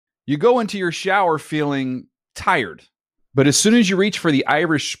You go into your shower feeling tired, but as soon as you reach for the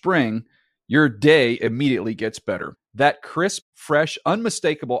Irish Spring, your day immediately gets better. That crisp, fresh,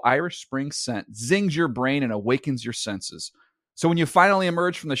 unmistakable Irish Spring scent zings your brain and awakens your senses. So when you finally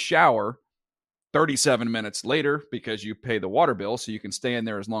emerge from the shower 37 minutes later, because you pay the water bill so you can stay in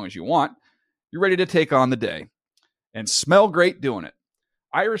there as long as you want, you're ready to take on the day and smell great doing it.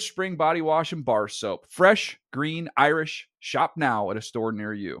 Irish Spring Body Wash and Bar Soap. Fresh, green, Irish. Shop now at a store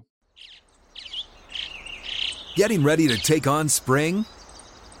near you. Getting ready to take on spring?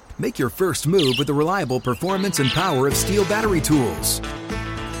 Make your first move with the reliable performance and power of Steel battery tools.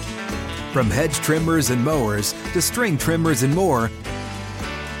 From hedge trimmers and mowers to string trimmers and more,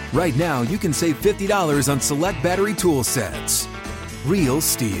 right now you can save $50 on select battery tool sets. Real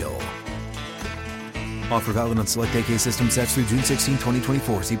Steel. Offer valid on select AK system sets through June 16,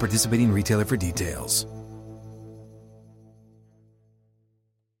 2024. See participating retailer for details.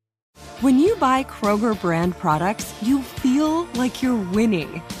 When you buy Kroger brand products, you feel like you're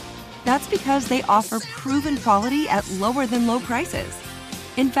winning. That's because they offer proven quality at lower than low prices.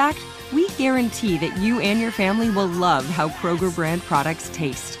 In fact, we guarantee that you and your family will love how Kroger brand products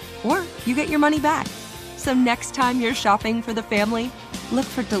taste, or you get your money back. So next time you're shopping for the family, look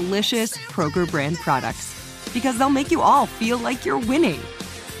for delicious Kroger brand products, because they'll make you all feel like you're winning.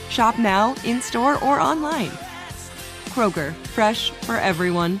 Shop now, in-store, or online. Kroger, fresh for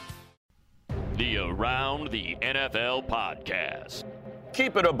everyone. The Around the NFL podcast.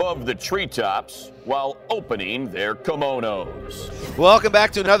 Keep it above the treetops while opening their kimonos. Welcome back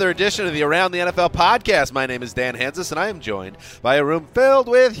to another edition of the Around the NFL podcast. My name is Dan Hansis, and I am joined by a room filled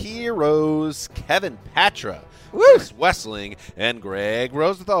with heroes, Kevin Patra, Chris Wessling, and Greg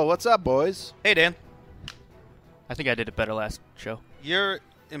Rosenthal. What's up, boys? Hey, Dan. I think I did it better last show. Your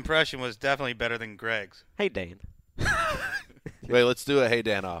impression was definitely better than Greg's. Hey, Dan. Wait, let's do a Hey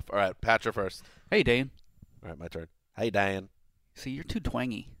Dan off. All right, Patra first. Hey, Dan. All right, my turn. Hey, Dan. See, you're too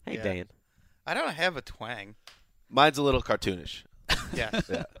twangy. Hey, Yeah. Dan. I don't have a twang. Mine's a little cartoonish. Yeah,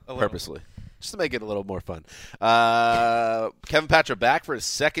 Yeah, a little. purposely. Just to make it a little more fun. Kevin Patra back for his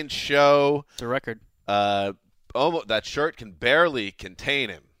second show. It's a record. Almost, that shirt can barely contain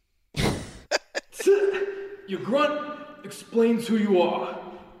him. Your grunt explains who you are.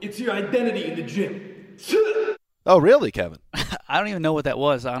 It's your identity in the gym. Oh, really, Kevin? I don't even know what that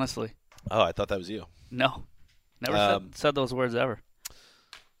was, honestly. Oh, I thought that was you. No. Never said those words ever.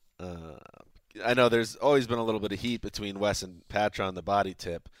 I know there's always been a little bit of heat between Wes and Patra on the body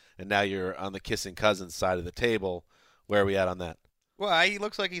tip, and now you're on the kissing cousins side of the table. Where are we at on that? Well, he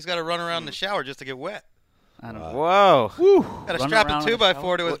looks like he's got to run around the shower just to get wet. I don't know. Whoa. Got to Run strap a around in the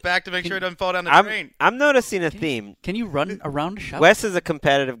 2x4 to his back to make sure it doesn't fall down the drain. I'm noticing a theme. Can you run around a shower? Wes is a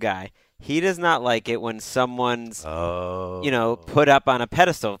competitive guy. He does not like it when someone's, put up on a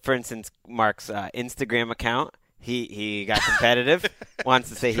pedestal. For instance, Mark's Instagram account. He got competitive, wants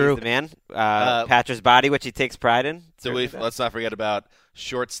to say he's the man. Patra's body, which he takes pride in. So let's not forget about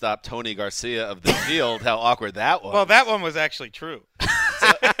shortstop Tony Garcia of the field, how awkward that was. Well, that one was actually true.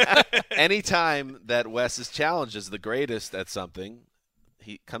 Anytime that Wes is challenged as the greatest at something,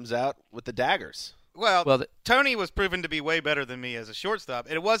 he comes out with the daggers. Well, Tony was proven to be way better than me as a shortstop.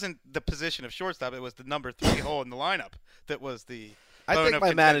 And it wasn't the position of shortstop. It was the number 3 hole in the lineup that was the I bone think of by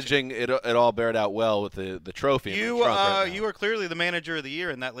contention. managing it all bared out well with the trophy. in the trunk right now. You are clearly the manager of the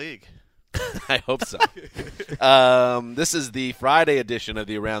year in that league. I hope so. This is the Friday edition of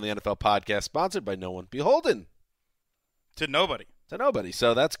the Around the NFL podcast, sponsored by no one beholden To nobody. to nobody.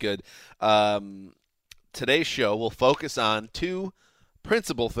 So that's good. Today's show will focus on two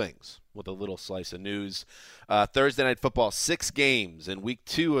principal things with a little slice of news. Thursday Night Football, 6 games in week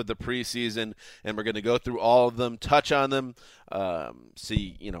 2 of the preseason, and we're going to go through all of them, touch on them,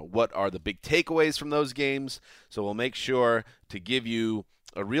 see what are the big takeaways from those games. So we'll make sure to give you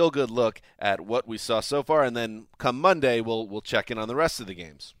a real good look at what we saw so far, and then come Monday we'll check in on the rest of the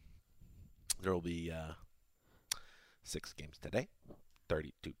games. There will be 6 games today,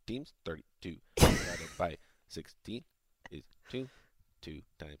 32 teams, 32 divided by 16 is 2. 2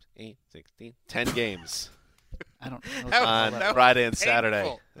 times 8, 16, 10 games. I don't know. On Friday and Saturday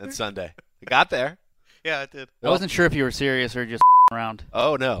painful. and Sunday. It got there. Yeah, it did. I wasn't sure if you were serious or just around.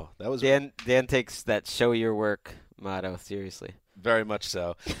 Oh, no. That was Dan takes that show your work motto seriously. very much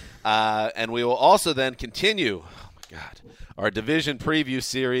so. And we will also then continue, oh my God, our division preview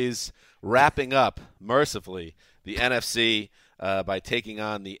series, wrapping up, mercifully, the NFC by taking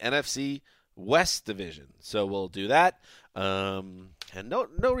on the NFC West division. So we'll do that. And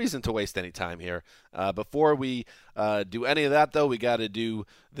no reason to waste any time here. Before we do any of that, though, we got to do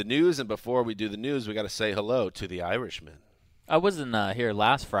the news. And before we do the news, we got to say hello to the Irishman. I wasn't here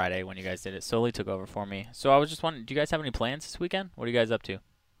last Friday when you guys did it. Sully took over for me. So I was just wondering, do you guys have any plans this weekend? What are you guys up to?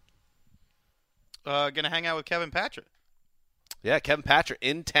 Gonna hang out with Kevin Patrick. Yeah, Kevin Patrick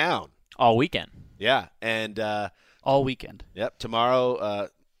in town. All weekend. Yeah, and all weekend. Yep, tomorrow,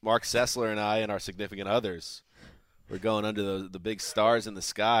 Mark Sessler and I and our significant others, we're going under the big stars in the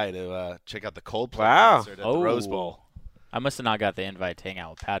sky to check out the Coldplay concert at the Rose Bowl. I must have not got the invite to hang out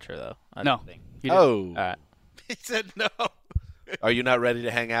with Patra, though. No. Oh. All right. He said no. Are you not ready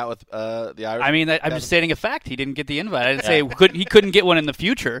to hang out with the Irish? I mean, I'm just stating a fact. He didn't get the invite. I didn't say he couldn't get one in the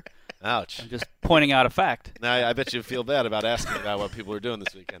future. Ouch. I'm just pointing out a fact. Now, I bet you feel bad about asking about what people are doing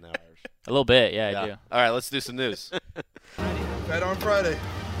this weekend now, Irish. A little bit, yeah, I do. All right, let's do some news. Fat on Friday.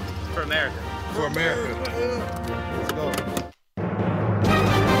 For America. For America. Let's go.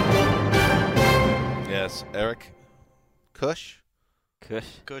 Yes, Eric Kush.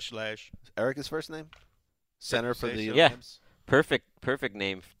 Kushlash. Eric his first name? Center for the Rams? Perfect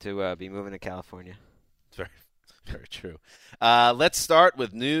name to be moving to California. It's very, very true. Let's start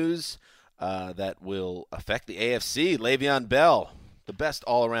with news that will affect the AFC. Le'Veon Bell, the best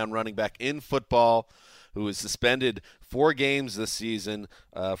all-around running back in football, who was suspended 4 games this season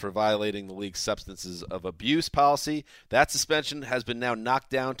for violating the league's substances of abuse policy. That suspension has been now knocked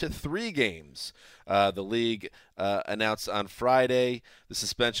down to 3 games. The league announced on Friday the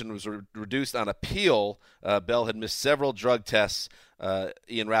suspension was reduced on appeal. Bell had missed several drug tests,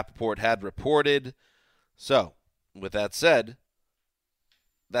 Ian Rappaport had reported. So, with that said,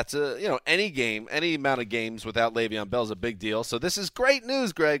 that's any amount of games without Le'Veon Bell is a big deal. So this is great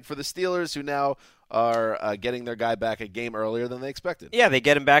news, Greg, for the Steelers, who now are getting their guy back a game earlier than they expected. Yeah, they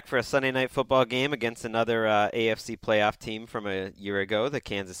get him back for a Sunday night football game against another AFC playoff team from a year ago, the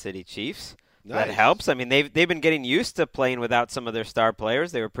Kansas City Chiefs. Nice. That helps. I mean, they've been getting used to playing without some of their star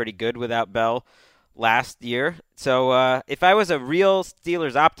players. They were pretty good without Bell last year. So if I was a real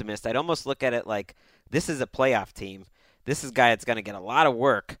Steelers optimist, I'd almost look at it like this is a playoff team. This is a guy that's going to get a lot of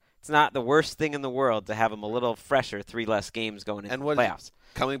work. It's not the worst thing in the world to have him a little fresher, 3 less games going into the playoffs.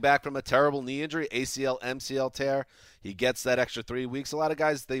 Coming back from a terrible knee injury, ACL, MCL tear, he gets that extra 3 weeks. A lot of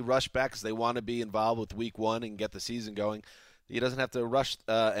guys, they rush back because they want to be involved with week 1 and get the season going. He doesn't have to rush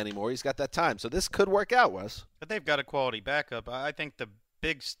anymore. He's got that time. So this could work out, Wes. But they've got a quality backup. I think the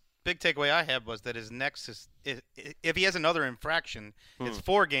big takeaway I had was that his next is if he has another infraction, it's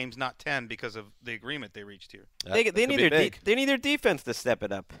 4 games, not 10, because of the agreement they reached here. They need their defense to step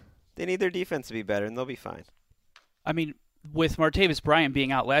it up. They need their defense to be better, and they'll be fine. I mean, with Martavis Bryant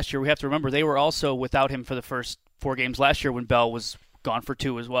being out last year, we have to remember they were also without him for the first 4 games last year when Bell was gone for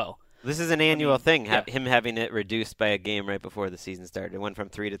 2 as well. This is an annual thing, him having it reduced by a game right before the season started. It went from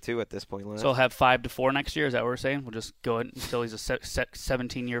 3 to 2 at this point. So he'll have 5 to 4 next year? Is that what we're saying? We'll just go until he's a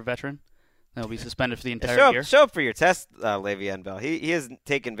 17-year veteran? Then he'll be suspended for the entire year? Show up for your test, Le'Veon Bell. He has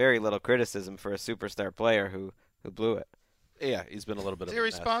taken very little criticism for a superstar player who blew it. Yeah, he's been a little bit It's of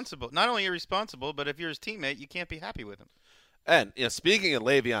irresponsible. Not only irresponsible, but if you're his teammate, you can't be happy with him. And speaking of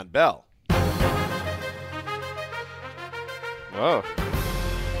Le'Veon Bell. Whoa.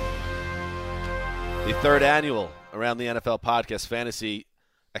 The 3rd annual Around the NFL Podcast Fantasy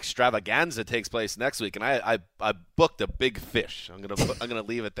Extravaganza takes place next week, and I booked a big fish. I'm gonna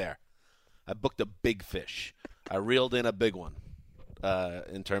leave it there. I booked a big fish. I reeled in a big one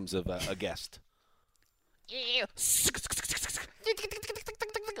in terms of a guest.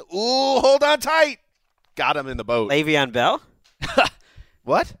 Ooh, hold on tight. Got him in the boat. Le'Veon Bell?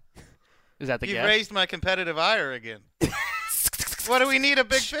 What? Is that the You guess? raised my competitive ire again. What do we need a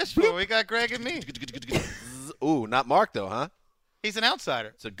big fish for? We got Greg and me. Ooh, not Mark, though, huh? He's an outsider.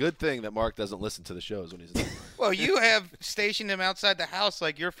 It's a good thing that Mark doesn't listen to the shows when he's in. Well, you have stationed him outside the house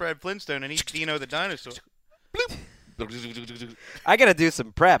like you're Fred Flintstone and he's Dino the dinosaur. I got to do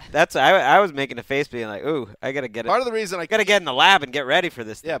some prep. That's I was making a face being like, ooh, I got to get it. Part of the reason I got to get in the lab and get ready for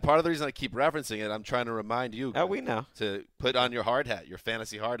this. Yeah, part of the reason I keep referencing it, I'm trying to remind you. Oh, we know. To put on your hard hat, your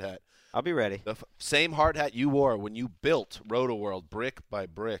fantasy hard hat. I'll be ready. The same hard hat you wore when you built Roto-World brick by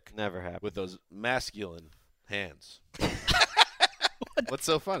brick. Never happened. With those masculine hands. What's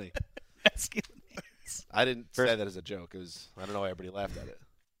so funny? Masculine hands. I didn't say that as a joke. It was, I don't know why everybody laughed at it.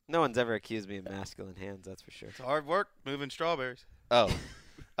 No one's ever accused me of masculine hands, that's for sure. It's hard work moving strawberries. Oh.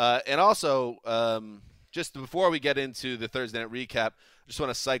 And also, just before we get into the Thursday night recap, I just want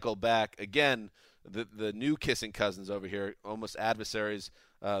to cycle back. Again, the new kissing cousins over here, almost adversaries.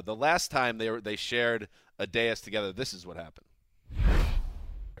 The last time they shared a dais together, this is what happened.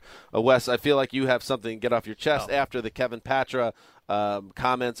 Wes, I feel like you have something to get off your chest after the Kevin Patra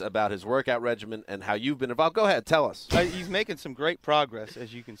comments about his workout regimen and how you've been involved. Go ahead, tell us. He's making some great progress,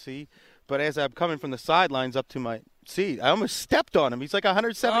 as you can see. But as I'm coming from the sidelines up to my seat, I almost stepped on him. He's like a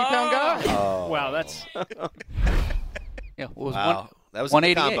 170-pound guy. Oh. Wow, that's yeah. What was Wow. That was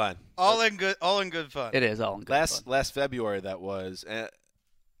 188. a combine. All in good fun. It is all in good fun. Last February that was.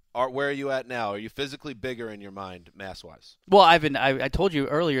 Where are you at now? Are you physically bigger in your mind, mass-wise? Well, I told you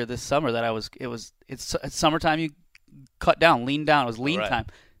earlier this summer that it's summertime. You cut down, lean down. It was lean time.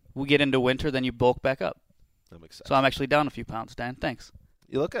 We get into winter, then you bulk back up. That makes sense. So I'm actually down a few pounds, Dan. Thanks.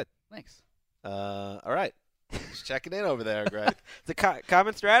 You look good. Thanks. All right. Just checking in over there, Greg. It's a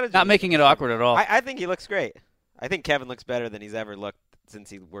common strategy. Not making it awkward at all. I think he looks great. I think Kevin looks better than he's ever looked since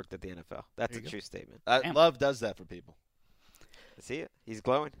he worked at the NFL. That's a true statement. Love does that for people. I see it. He's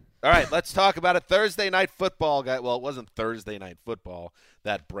glowing. All right, let's talk about it. Thursday Night Football. Well, it wasn't Thursday Night Football,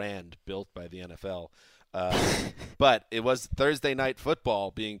 that brand built by the NFL. But it was Thursday Night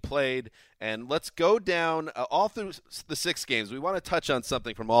Football being played. And let's go down all through the 6 games. We want to touch on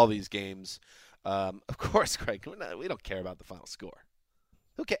something from all these games. Of course, Craig, we don't care about the final score.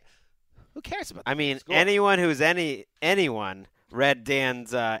 Who cares about the final score? Anyone who's anyone read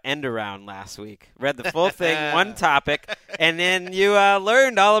Dan's end around last week, read the full thing, one topic, and then you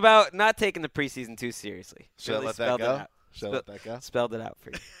learned all about not taking the preseason too seriously. Should I let that go? Let that go? Spelled it out for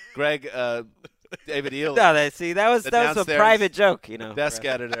you. Greg, David Eel. No, that was a private joke, Desk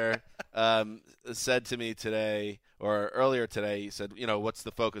editor said to me today, or earlier today, he said, what's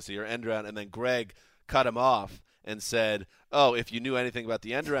the focus of your end around? And then Greg cut him off and said, oh, if you knew anything about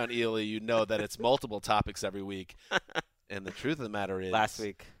the end around, Ely, you'd know that it's multiple topics every week. And the truth of the matter is, last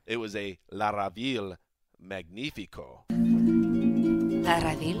week it was a La Raville Magnifico. La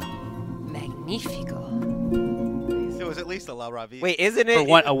Raville Magnifico. It was at least a La Raville. Wait, isn't it?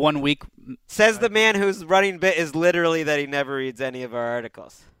 For a 1 week. Says the man whose running bit is literally that he never reads any of our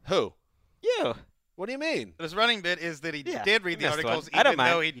articles. Who? You. What do you mean? His running bit is that he did read the articles, I don't even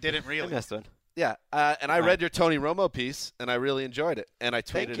mind. though he didn't really. I missed one. Yeah, and I read your Tony Romo piece, and I really enjoyed it. And I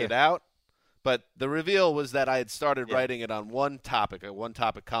tweeted it out. But the reveal was that I had started writing it on one topic, a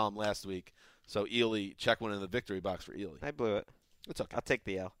one-topic column last week. So, Ely, check one in the victory box for Ely. I blew it. It's okay. I'll take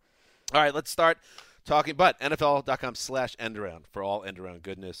the L. All right, let's start talking. But NFL.com/endaround for all end-around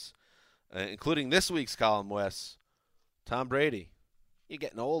goodness, including this week's column, Wes. Tom Brady, you're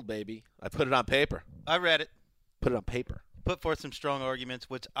getting old, baby. I put it on paper. I read it. Put it on paper. Put forth some strong arguments,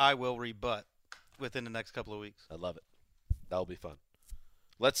 which I will rebut within the next couple of weeks. I love it. That'll be fun.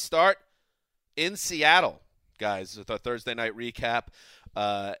 Let's start in Seattle, guys, with our Thursday night recap.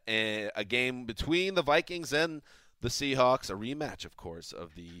 A game between the Vikings and the Seahawks, a rematch, of course,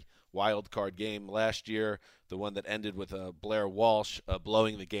 of the wild card game last year, the one that ended with Blair Walsh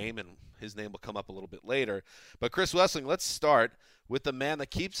blowing the game, and his name will come up a little bit later. But Chris Wessling, let's start with the man that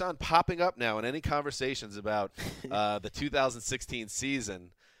keeps on popping up now in any conversations about the 2016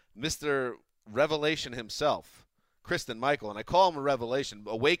 season, Mr. Revelation himself, Kristen Michael. And I call him a revelation.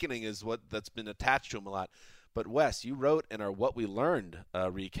 Awakening is that's been attached to him a lot. But, Wes, you wrote in our What We Learned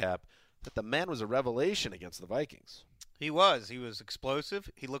recap that the man was a revelation against the Vikings. He was. He was explosive.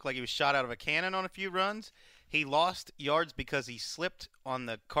 He looked like he was shot out of a cannon on a few runs. He lost yards because he slipped on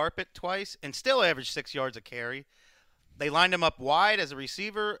the carpet twice and still averaged 6 yards a carry. They lined him up wide as a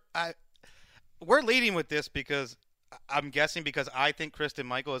receiver. We're leading with this because I'm guessing because I think Kristen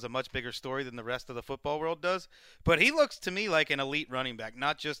Michael is a much bigger story than the rest of the football world does. But he looks to me like an elite running back,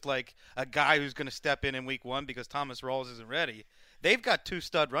 not just like a guy who's going to step in week 1 because Thomas Rawls isn't ready. They've got 2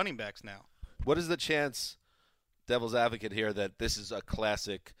 stud running backs now. What is the chance, devil's advocate here, that this is a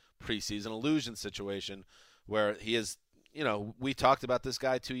classic preseason illusion situation where he is, we talked about this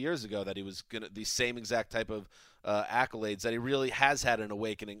guy 2 years ago that he was going to the same exact type of accolades, that he really has had an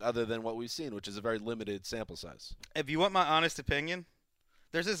awakening other than what we've seen, which is a very limited sample size. If you want my honest opinion,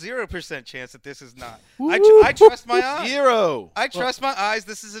 there's a 0% chance that this is not. I trust my eyes. 0. I trust my eyes.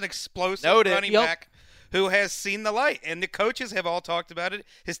 This is an explosive running back who has seen the light. And the coaches have all talked about it.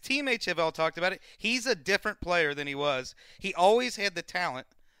 His teammates have all talked about it. He's a different player than he was. He always had the talent.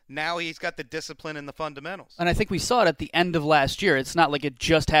 Now he's got the discipline and the fundamentals. And I think we saw it at the end of last year. It's not like it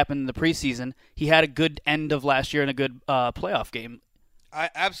just happened in the preseason. He had a good end of last year and a good playoff game.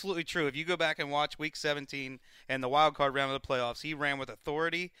 Absolutely true. If you go back and watch Week 17 and the wild card round of the playoffs, he ran with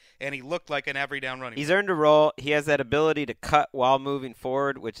authority, and he looked like an every down running back. He's earned a role. He has that ability to cut while moving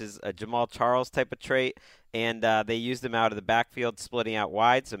forward, which is a Jamal Charles type of trait. And they used him out of the backfield, splitting out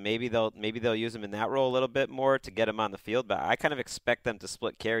wide. So maybe they'll use him in that role a little bit more to get him on the field. But I kind of expect them to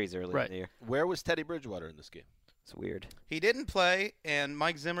split carries early in the year. Where was Teddy Bridgewater in this game? It's weird. He didn't play, and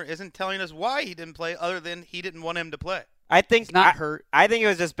Mike Zimmer isn't telling us why he didn't play, other than he didn't want him to play. I think he's not hurt. I think it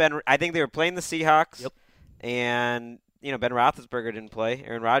was just Ben. I think they were playing the Seahawks, and Ben Roethlisberger didn't play.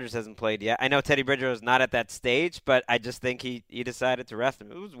 Aaron Rodgers hasn't played yet. I know Teddy Bridgewater's not at that stage, but I just think he decided to rest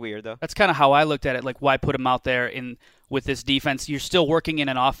him. It was weird, though. That's kind of how I looked at it. Like, why put him out there with this defense? You're still working in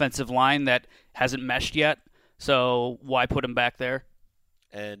an offensive line that hasn't meshed yet, so why put him back there?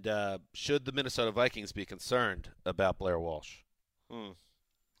 And should the Minnesota Vikings be concerned about Blair Walsh?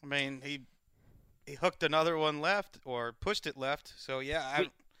 I mean, he hooked another one left or pushed it left. So yeah,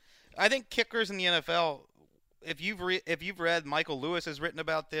 I think kickers in the NFL. If you've read, Michael Lewis has written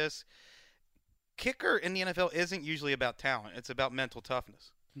about this. Kicker in the NFL isn't usually about talent; it's about mental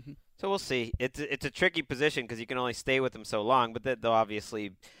toughness. Mm-hmm. So we'll see. It's a tricky position because you can only stay with them so long, but they'll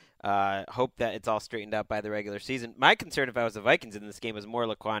obviously hope that it's all straightened out by the regular season. My concern, if I was the Vikings in this game, was more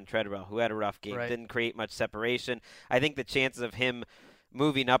Laquan Treadwell, who had a rough game, didn't create much separation. I think the chances of him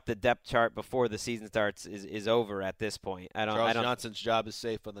moving up the depth chart before the season starts is over at this point. Charles Johnson's job is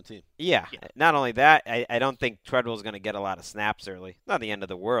safe on the team. Yeah. Not only that, I don't think Treadwell's going to get a lot of snaps early. Not the end of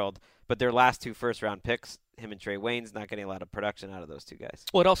the world, but their last 2 first-round picks, him and Trey Wayne's, not getting a lot of production out of those 2 guys.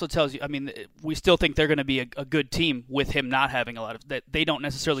 Well, it also tells you, I mean, we still think they're going to be a good team with him not having a lot of that. They don't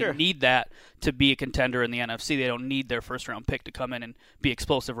necessarily need that to be a contender in the NFC. They don't need their first-round pick to come in and be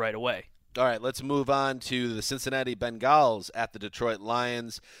explosive right away. All right, let's move on to the Cincinnati Bengals at the Detroit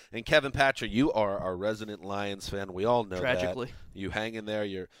Lions. And Kevin Patra, you are our resident Lions fan. We all know Tragically. that. You hang in there.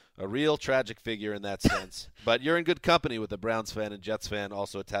 You're a real tragic figure in that sense. But you're in good company with a Browns fan and Jets fan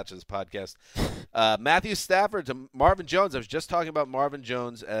also attached to this podcast. Matthew Stafford to Marvin Jones. I was just talking about Marvin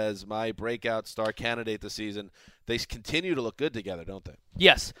Jones as my breakout star candidate this season. They continue to look good together, don't they?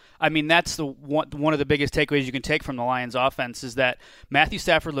 Yes. I mean, that's one of the biggest takeaways you can take from the Lions offense is that Matthew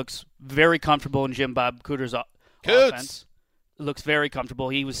Stafford looks very comfortable in Jim Bob Cooter's offense. Looks very comfortable.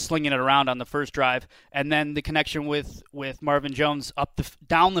 He was slinging it around on the first drive. And then the connection with Marvin Jones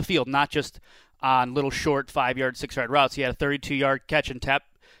down the field, not just on little short 5-yard, 6-yard routes. He had a 32-yard catch and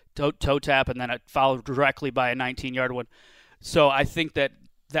toe tap, and then it followed directly by a 19-yard one. So I think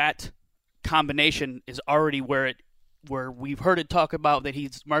that combination is already where we've heard it talk about that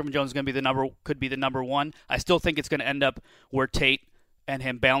Marvin Jones is going to could be the number one. I still think it's going to end up where Tate and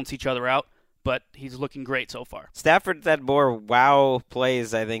him balance each other out, but he's looking great so far. Stafford's had more wow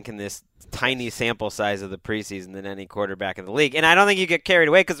plays, I think, in this tiny sample size of the preseason than any quarterback in the league. And I don't think you get carried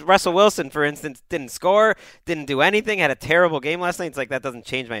away because Russell Wilson, for instance, didn't score, didn't do anything, had a terrible game last night. It's like that doesn't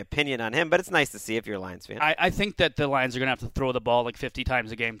change my opinion on him, but it's nice to see if you're a Lions fan. I think that the Lions are going to have to throw the ball like 50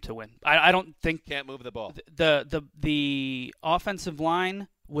 times a game to win. I don't think... Can't move the ball. The offensive line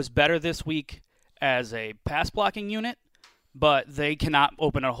was better this week as a pass-blocking unit, but they cannot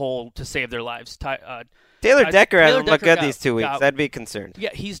open a hole to save their lives. Taylor Decker hasn't looked good these 2 weeks. I'd be concerned.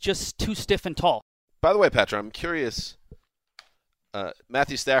 Yeah, he's just too stiff and tall. By the way, Patra, I'm curious.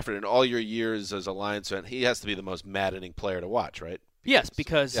 Matthew Stafford, in all your years as a Lions fan, he has to be the most maddening player to watch, right? Yes,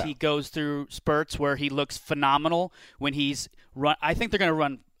 because he goes through spurts where he looks phenomenal when he's run. I think they're going to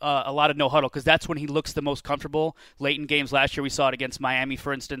run a lot of no huddle because that's when he looks the most comfortable. Late in games last year, we saw it against Miami,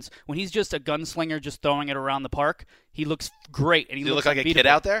 for instance. When he's just a gunslinger, just throwing it around the park, he looks great. And he looks like a kid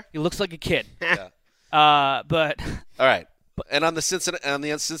out there. He looks like a kid. Yeah. But all right. And on the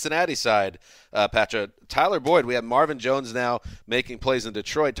Cincinnati side, Patra, Tyler Boyd, we have Marvin Jones now making plays in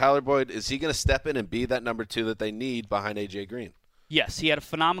Detroit. Tyler Boyd, is he going to step in and be that number 2 that they need behind A.J. Green? Yes, he had a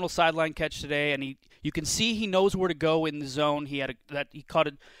phenomenal sideline catch today, and you can see he knows where to go in the zone. He caught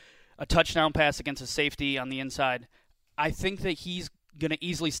a touchdown pass against a safety on the inside. I think that he's going to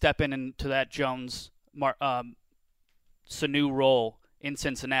easily step into that Jones Sanu role in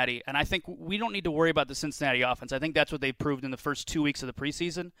Cincinnati, and I think we don't need to worry about the Cincinnati offense. I think that's what they proved in the first 2 weeks of the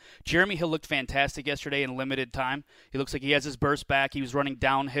preseason. Jeremy Hill looked fantastic yesterday in limited time. He looks like he has his burst back. He was running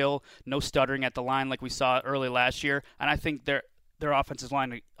downhill, no stuttering at the line like we saw early last year, and I think their offensive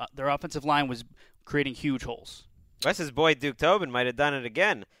line was creating huge holes. Wes's boy Duke Tobin might have done it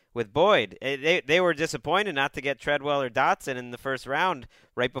again with Boyd. They were disappointed not to get Treadwell or Dotson in the first round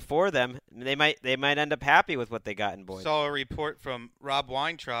right before them. They might end up happy with what they got in Boyd. Saw a report from Rob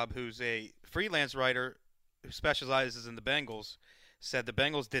Weintraub, who's a freelance writer who specializes in the Bengals, said the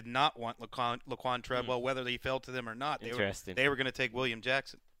Bengals did not want Laquan Treadwell, whether he fell to them or not. Interesting. They were going to take William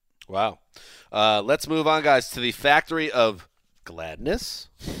Jackson. Wow. Let's move on, guys, to the factory of gladness.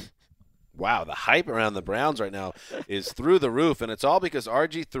 Wow, the hype around the Browns right now is through the roof, and it's all because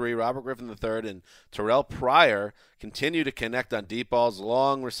RG3, Robert Griffin III, and Terrell Pryor continue to connect on deep balls,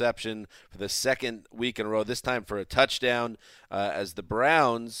 long reception for the second week in a row, this time for a touchdown, as the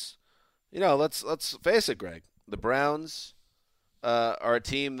Browns, let's face it, Greg, the Browns are a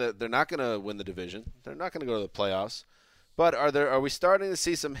team that they're not going to win the division. They're not going to go to the playoffs, But are we starting to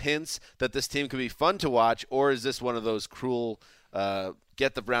see some hints that this team could be fun to watch, or is this one of those cruel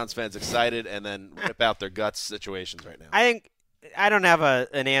get the Browns fans excited and then rip out their guts situations right now? I don't have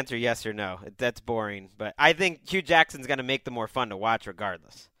an answer, yes or no. That's boring. But I think Hugh Jackson's going to make them more fun to watch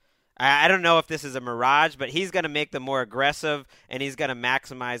regardless. I don't know if this is a mirage, but he's going to make them more aggressive, and he's going to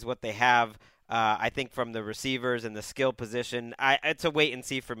maximize what they have, I think, from the receivers and the skill position. It's a wait and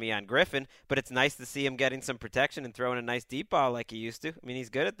see for me on Griffin, but it's nice to see him getting some protection and throwing a nice deep ball like he used to. I mean, he's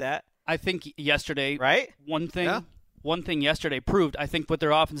good at that. I think yesterday, right? One thing yesterday proved, I think what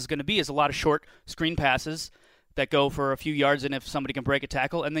their offense is going to be is a lot of short screen passes that go for a few yards, and if somebody can break a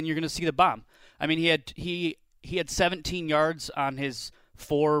tackle, and then you're going to see the bomb. I mean, he had 17 yards on his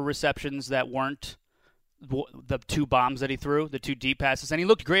 4 receptions that weren't the 2 bombs that he threw, the 2 deep passes, and he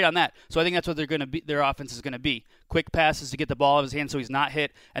looked great on that. So I think that's what they're going to be. Their offense is going to be quick passes to get the ball out of his hand so he's not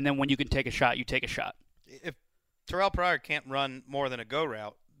hit, and then when you can take a shot, you take a shot. If Terrell Pryor can't run more than a go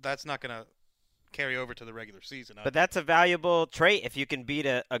route, that's not going to carry over to the regular season. But that's a valuable trait if you can beat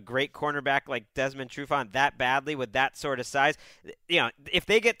a great cornerback like Desmond Trufant that badly with that sort of size. You know, if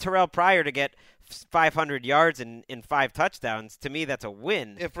they get Terrell Pryor to get 500 yards and 5 touchdowns, to me that's a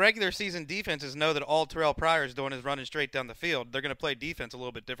win. If regular season defenses know that all Terrell Pryor is doing is running straight down the field, they're going to play defense a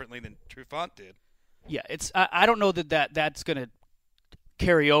little bit differently than Trufant did. Yeah, it's I don't know that's going to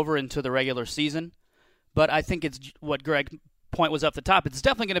carry over into the regular season, but I think it's what Greg point was up the top. It's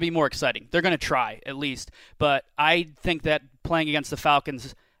definitely going to be more exciting. They're going to try, at least. But I think that playing against the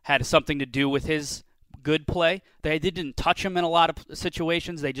Falcons had something to do with his good play. They didn't touch him in a lot of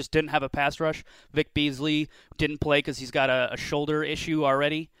situations. They just didn't have a pass rush. Vic Beasley didn't play because he's got a shoulder issue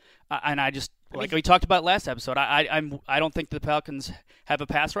already. And I just, like we talked about last episode, I don't think the Falcons have a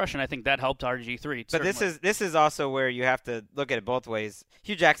pass rush, and I think that helped RG3. But this is also where you have to look at it both ways.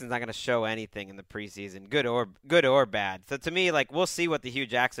 Hugh Jackson's not going to show anything in the preseason, good or bad. So to me, like, we'll see what the Hugh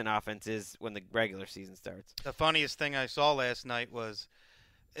Jackson offense is when the regular season starts. The funniest thing I saw last night was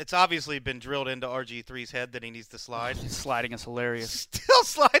it's obviously been drilled into RG3's head that he needs to slide. Sliding is hilarious. Still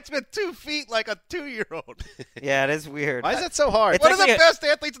slides with 2 feet like a 2-year-old. Yeah, it is weird. Why is that so hard? One of the best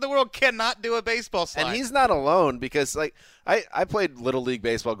athletes in the world cannot do a baseball slide. And he's not alone because, like, I played Little League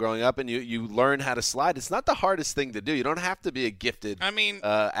Baseball growing up, and you learn how to slide. It's not the hardest thing to do. You don't have to be a gifted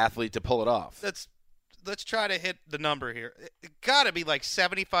athlete to pull it off. Let's try to hit the number here. It got to be like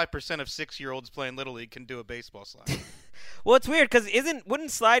 75% of 6-year-olds playing Little League can do a baseball slide. Well, it's weird because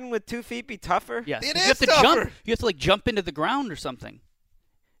wouldn't sliding with 2 feet be tougher? Yes, it you is have to tougher. You have to jump into the ground or something.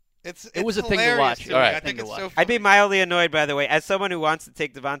 It was a thing to watch. To I think it's so funny. I'd be mildly annoyed, by the way, as someone who wants to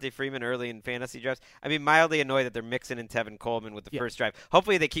take Devontae Freeman early in fantasy drafts. I'd be mildly annoyed that they're mixing in Tevin Coleman with the first drive.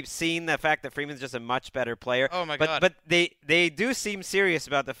 Hopefully, they keep seeing the fact that Freeman's just a much better player. Oh my God! But they do seem serious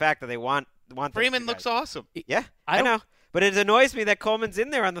about the fact that they want Freeman looks awesome. Yeah, I know. But it annoys me that Coleman's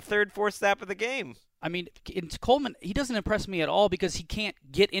in there on the 3rd, 4th snap of the game. I mean, Coleman, he doesn't impress me at all because he can't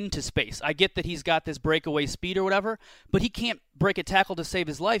get into space. I get that he's got this breakaway speed or whatever, but he can't break a tackle to save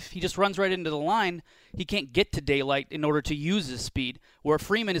his life. He just runs right into the line. He can't get to daylight in order to use his speed, where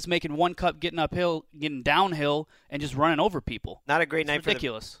Freeman is making one cut, getting uphill, getting downhill, and just running over people. Not a great night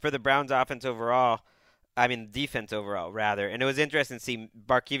for the Browns offense overall. I mean, defense overall, rather. And it was interesting to see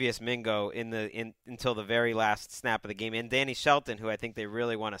Barkevious Mingo until the very last snap of the game, and Danny Shelton, who I think they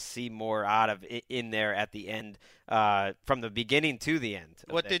really want to see more out of in there at the end, from the beginning to the end.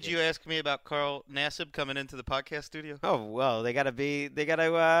 What did you ask me about Carl Nassib coming into the podcast studio? Oh, well,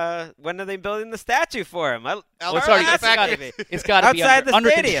 when are they building the statue for him? It's got to be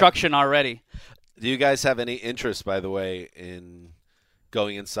under construction already. Do you guys have any interest, by the way, in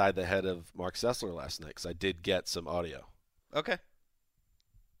going inside the head of Mark Sessler last night? Because I did get some audio. Okay.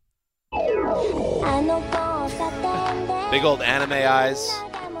 Big old anime eyes,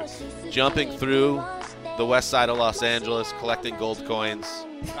 jumping through the west side of Los Angeles, collecting gold coins.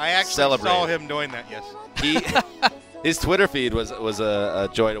 I actually saw him doing that, yes. His Twitter feed was a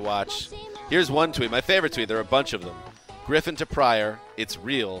joy to watch. Here's one tweet, my favorite tweet. There are a bunch of them. Griffin to Pryor, it's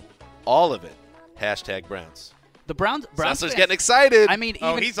real, all of it. #Browns. The Browns Sessler's getting excited. I mean,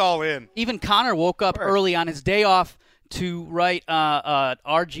 he's all in. Even Connor woke up early on his day off to write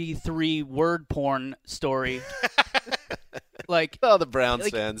RG3 word porn story. The Browns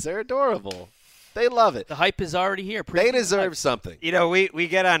fans, they're adorable. They love it. The hype is already here. They deserve something. You know, we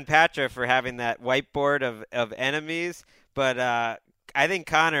get on Patra for having that whiteboard of enemies, but I think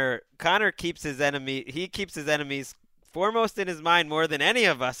Connor keeps his enemies foremost in his mind more than any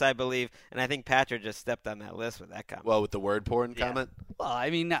of us, I believe, and I think Patrick just stepped on that list with that comment. Well, with the word porn comment? Well, I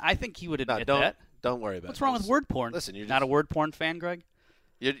mean, I think he would admit that. Don't worry about it. What's wrong with word porn? Listen, you're not a word porn fan, Greg?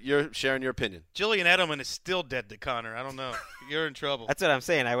 You're sharing your opinion. Julian Edelman is still dead to Connor. I don't know. You're in trouble. That's what I'm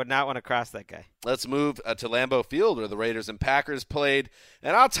saying. I would not want to cross that guy. Let's move to Lambeau Field where the Raiders and Packers played.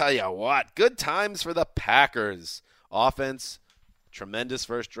 And I'll tell you what, good times for the Packers. Offense, tremendous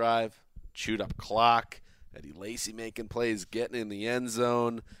first drive, chewed up clock. Eddie Lacy making plays, getting in the end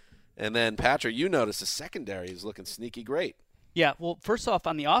zone. And then, Patrick, you notice the secondary is looking sneaky great. Yeah, well, first off,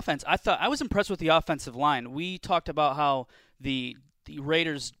 on the offense, I was impressed with the offensive line. We talked about how the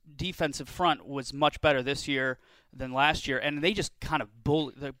Raiders' defensive front was much better this year than last year, and they just kind of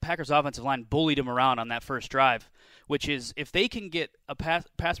the Packers' offensive line bullied them around on that first drive, which is if they can get a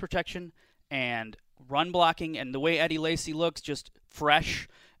pass protection and run blocking, and the way Eddie Lacy looks, just fresh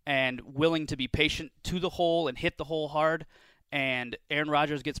and willing to be patient to the hole and hit the hole hard, and Aaron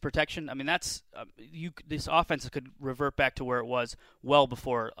Rodgers gets protection. I mean, that's this offense could revert back to where it was well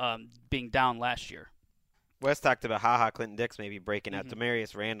before being down last year. Wes talked about Clinton Dix maybe breaking out.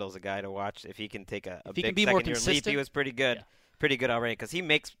 Demarius Randall's a guy to watch if he can take a big second-year leap. He was pretty good. Yeah. Pretty good already because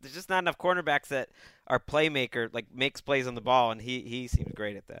there's just not enough cornerbacks that are playmaker, like makes plays on the ball, and he seems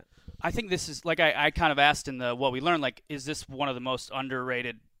great at that. I think this is, like I kind of asked in the what we learned, like, is this one of the most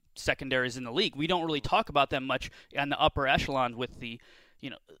underrated secondaries in the league? We don't really talk about them much on the upper echelon with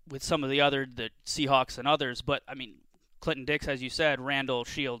with some of the Seahawks and others, but I mean, Clinton Dix, as you said, Randall,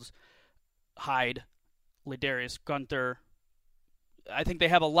 Shields, Hyde, Ladarius Gunther. I think they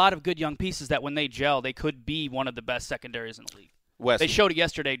have a lot of good young pieces that when they gel, they could be one of the best secondaries in the league. Wes, they showed it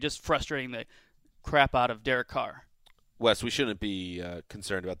yesterday, just frustrating the crap out of Derek Carr. Wes, we shouldn't be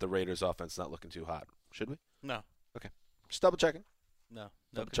concerned about the Raiders' offense not looking too hot, should we? No. Okay. Just double checking. No.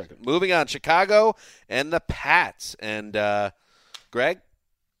 Double checking. Moving on, Chicago and the Pats. And, Greg,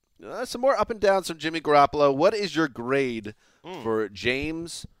 some more up and downs from Jimmy Garoppolo. What is your grade for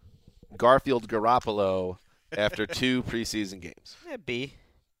James Garfield Garoppolo after 2 preseason games? B.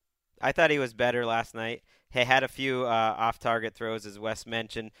 I thought he was better last night. He had a few off-target throws, as Wes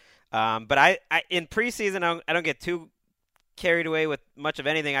mentioned. But I in preseason, I don't get too carried away with much of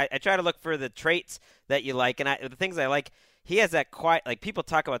anything. I try to look for the traits that you like. And the things I like, he has that quiet, like people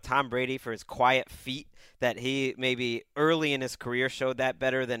talk about Tom Brady for his quiet feet, that he maybe early in his career showed that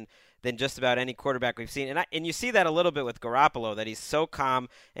better than just about any quarterback we've seen. And you see that a little bit with Garoppolo, that he's so calm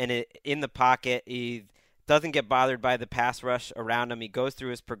and in the pocket. He doesn't get bothered by the pass rush around him. He goes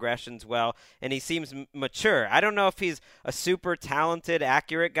through his progressions well, and he seems mature. I don't know if he's a super talented,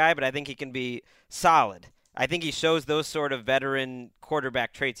 accurate guy, but I think he can be solid. I think he shows those sort of veteran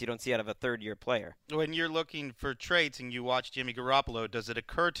quarterback traits you don't see out of a third-year player. When you're looking for traits and you watch Jimmy Garoppolo, does it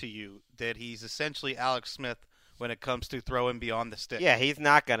occur to you that he's essentially Alex Smith when it comes to throwing beyond the stick? Yeah, he's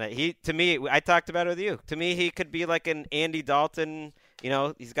not going to. To me, I talked about it with you. To me, he could be like an Andy Dalton.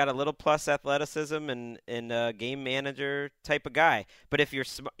 He's got a little plus athleticism and a game manager type of guy. But if you're,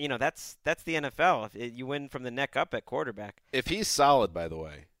 that's the NFL. If you win from the neck up at quarterback. If he's solid, by the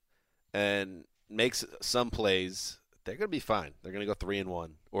way, and makes some plays, they're going to be fine. They're going to go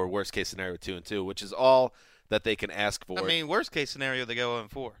 3-1, or worst case scenario 2-2, which is all that they can ask for. I mean, worst case scenario, they go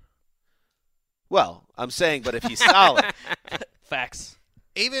 0-4. Well, I'm saying, but if he's solid, facts.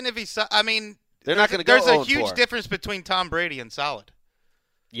 Even if he's, they're not going to go 0-4. There's a huge difference between Tom Brady and solid.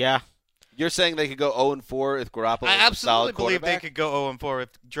 Yeah. You're saying they could go 0-4 if Garoppolo I is a solid quarterback? absolutely believe they could go 0-4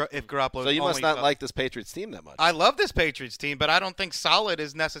 if Garoppolo. So you must not like this Patriots team that much. I love this Patriots team, but I don't think solid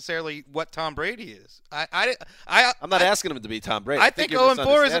is necessarily what Tom Brady is. I'm not asking him to be Tom Brady. I think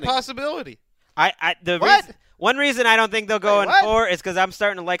 0-4 is a possibility. One reason I don't think they'll go 0-4 is because I'm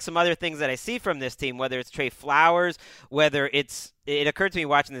starting to like some other things that I see from this team, whether it's Trey Flowers, whether it occurred to me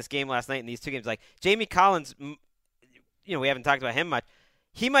watching this game last night in these 2 games, like Jamie Collins, we haven't talked about him much.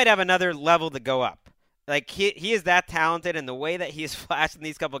 He might have another level to go up. Like, he is that talented, and the way that he's flashed in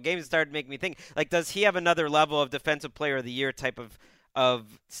these couple of games started to make me think, like, does he have another level of Defensive Player of the Year type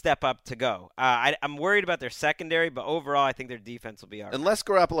of step up to go? I'm worried about their secondary, but overall I think their defense will be all right. Unless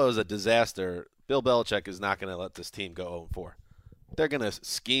Garoppolo is a disaster, Bill Belichick is not going to let this team go 0-4. They're going to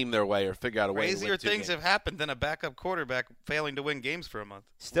scheme their way or figure out a way to win 2 games. Crazier things have happened than a backup quarterback failing to win games for a month.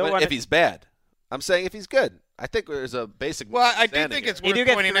 If he's bad. I'm saying if he's good. I think there's a basic. Well, I do think it's worth pointing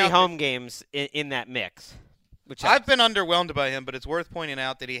out. They do get 3 home games in that mix. Which I've been underwhelmed by him, but it's worth pointing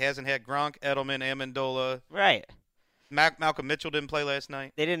out that he hasn't had Gronk, Edelman, Amendola. Right. Malcolm Mitchell didn't play last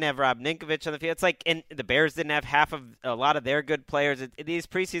night. They didn't have Rob Ninkovich on the field. It's like, and the Bears didn't have half of a lot of their good players. These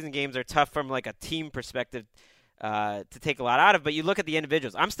preseason games are tough from like a team perspective to take a lot out of. But you look at the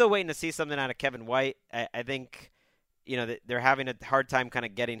individuals. I'm still waiting to see something out of Kevin White. I think, they're having a hard time kind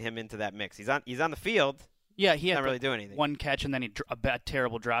of getting him into that mix. He's on the field. Yeah, he had not really doing anything. One catch and then a bad,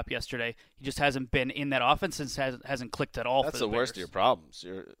 terrible drop yesterday. He just hasn't been in that offense and hasn't clicked at all. That's for the worst of your problems.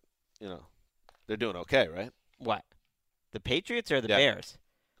 They're doing okay, right? What? The Patriots or the Yeah. Bears?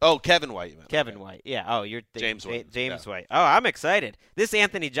 Oh, Kevin White, you meant. Kevin White. Yeah. Oh, you're James White. James Yeah. White. Oh, I'm excited. This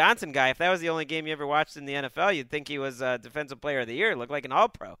Anthony Johnson guy, if that was the only game you ever watched in the NFL, you'd think he was Defensive Player of the Year. Looked like an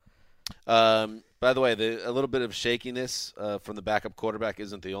All-Pro. By the way, a little bit of shakiness from the backup quarterback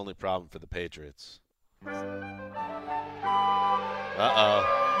isn't the only problem for the Patriots. Uh-oh.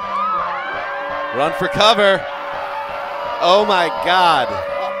 Run for cover. Oh, my God.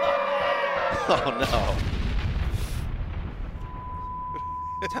 Oh, no.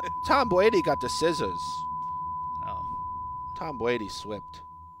 Tom Brady got the scissors. Oh. Tom Brady slipped.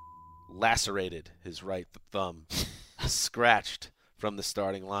 Lacerated his right thumb. Scratched from the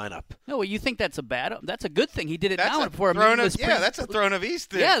starting lineup. No, well, you think that's a good thing. He did it That's now a before throne of, that's a throne of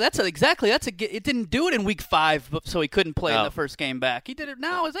East thing. Yeah, it didn't do it in week 5, so he couldn't play in the first game back. He did it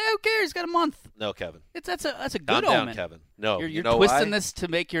now. Who cares? He's got a month. No, Kevin. That's a good Calm omen. down, Kevin. No, you're you know twisting why? this to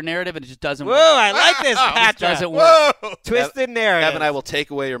make your narrative, and it just doesn't Whoa, work. I like this, It Patrick. doesn't work. Whoa. Twisted narrative. Kevin, I will take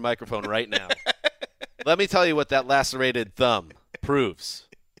away your microphone right now. Let me tell you what that lacerated thumb proves.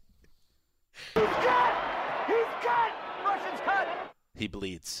 He's cut! Russian's cut! He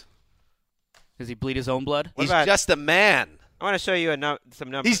bleeds. Does he bleed his own blood? He's just a man. I want to show you some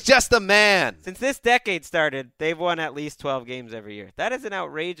numbers. He's just a man. Since this decade started, they've won at least 12 games every year. That is an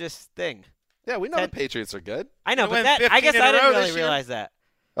outrageous thing. Yeah, we know the Patriots are good. I know, They but went I guess 15 in I a didn't row really this year. realize that.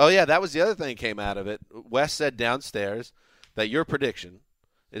 Oh, yeah, that was the other thing that came out of it. Wes said downstairs that your prediction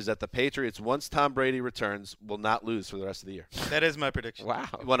is that the Patriots, once Tom Brady returns, will not lose for the rest of the year. That is my prediction. Wow.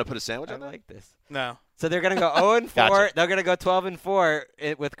 You want to put a sandwich I on that? like this. No. So they're going to go 0-4. Gotcha. They're going to go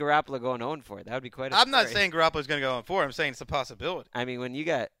 12-4 with Garoppolo going 0-4. That would be quite a I'm not story. saying Garoppolo's going to go on 4. I'm saying it's a possibility. I mean, when you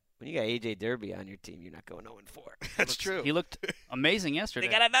got AJ Derby on your team, you're not going 0-4. That's true. He looked amazing yesterday.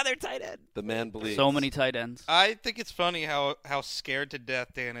 They got another tight end. The man believes. So many tight ends. I think it's funny how scared to death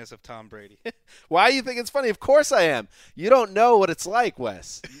Dan is of Tom Brady. Why do you think it's funny? Of course I am. You don't know what it's like,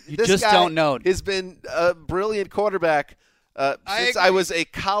 Wes. You This just guy don't know. Has been a brilliant quarterback since I was a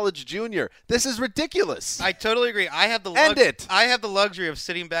college junior. This is ridiculous. I totally agree. I have the End it. I have the luxury of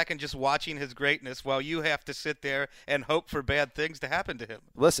sitting back and just watching his greatness while you have to sit there and hope for bad things to happen to him.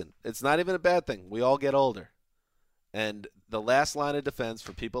 Listen, it's not even a bad thing. We all get older. And the last line of defense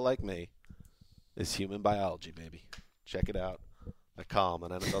for people like me is human biology, baby. Check it out at Calm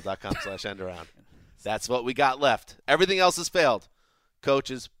on NFL.com/endaround. That's what we got left. Everything else has failed.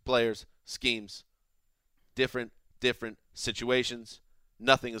 Coaches, players, schemes, different situations.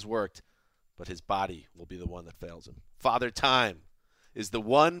 Nothing has worked. But his body will be the one that fails him. Father Time is the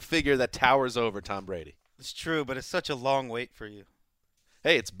one figure that towers over Tom Brady. It's true, but it's such a long wait for you.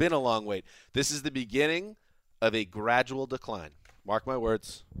 Hey, it's been a long wait. This is the beginning of a gradual decline. Mark my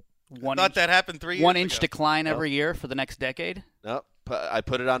words. I thought that happened 3 years 1 inch ago. decline every year for the next decade. No, I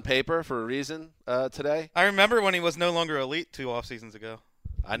put it on paper for a reason today. I remember when he was no longer elite 2 off seasons ago.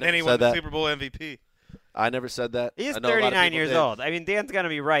 I And never then he said won the that. Super Bowl MVP. I never said that. He's I know a lot of 39 people years did. old. I mean, Dan's going to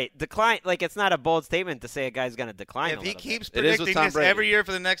be right. Decline, like, it's not a bold statement to say a guy's going to decline If a he little keeps It is with predicting Tom this Brady. every year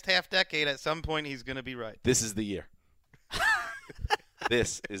for the next half decade, at some point he's going to be right. This is the year.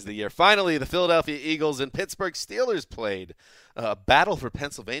 This is the year. Finally, the Philadelphia Eagles and Pittsburgh Steelers played. Battle for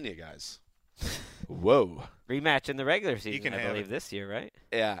Pennsylvania, guys. Whoa. bit. Rematch in the regular season, can I have believe, it. this year, right?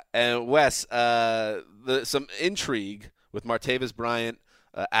 Yeah, and Wes, some intrigue with Martavis Bryant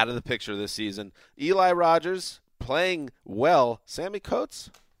out of the picture this season. Eli Rogers playing well. Sammy Coates,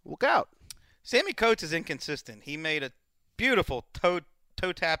 look out. Sammy Coates is inconsistent. He made a beautiful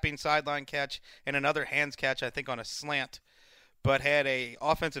toe-tapping sideline catch and another hands catch, I think, on a slant, but had a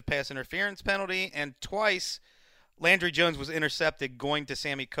offensive pass interference penalty, and twice Landry Jones was intercepted going to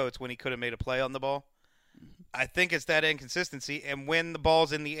Sammy Coates when he could have made a play on the ball. I think it's that inconsistency, and when the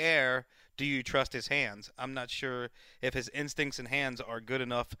ball's in the air, do you trust his hands? I'm not sure if his instincts and hands are good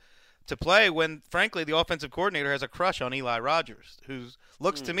enough to play when, frankly, the offensive coordinator has a crush on Eli Rogers, who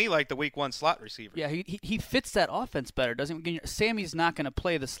looks to me like the week 1 slot receiver. Yeah, he fits that offense better, doesn't he? Sammy's not going to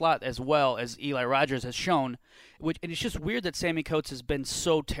play the slot as well as Eli Rogers has shown, and it's just weird that Sammy Coates has been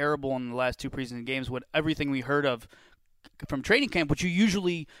so terrible in the last 2 preseason games with everything we heard of from training camp, which you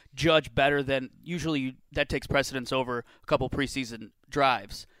usually judge better than that takes precedence over a couple preseason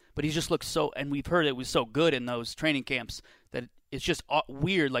drives. But he just looks so, and we've heard it was so good in those training camps that it's just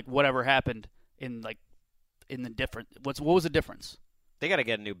weird, like whatever happened in the different. What was the difference? They got to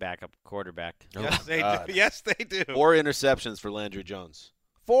get a new backup quarterback. Yes, they do. Yes, they do. 4 interceptions for Landry Jones.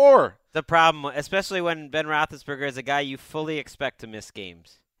 4. The problem, especially when Ben Roethlisberger is a guy you fully expect to miss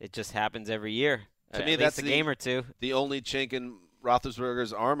games. It just happens every year. I mean, that's a game or two. The only chink in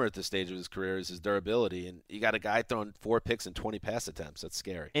Roethlisberger's armor at this stage of his career is his durability, and you got a guy throwing 4 picks and 20 pass attempts. That's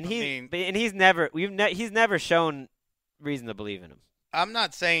scary. And he's never shown reason to believe in him. I'm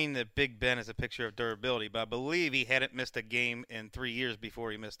not saying that Big Ben is a picture of durability, but I believe he hadn't missed a game in 3 years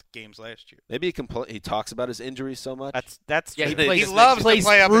before he missed games last year. Maybe he talks about his injuries so much. That's yeah. true. He loves to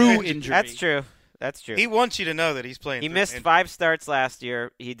play up through injury. That's true. That's true. He wants you to know that he's playing. He missed 5 starts last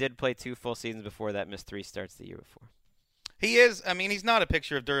year. He did play 2 full seasons before that. Missed 3 starts the year before. He is. I mean, he's not a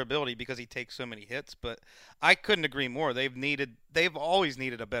picture of durability because he takes so many hits. But I couldn't agree more. They've always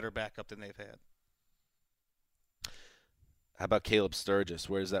needed a better backup than they've had. How about Caleb Sturgis?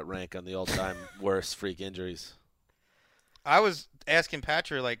 Where does that rank on the all-time worst freak injuries? I was asking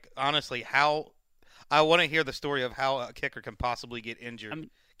Patrick, like, honestly, how I want to hear the story of how a kicker can possibly get injured,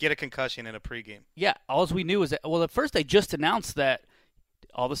 get a concussion in a pregame. Yeah, all we knew is that, well, at first they just announced that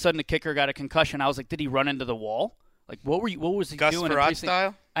all of a sudden the kicker got a concussion. I was like, did he run into the wall? Like, what was he Gus doing? Frerotte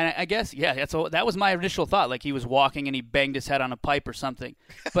style? And I guess, yeah, that was my initial thought. Like, he was walking and he banged his head on a pipe or something.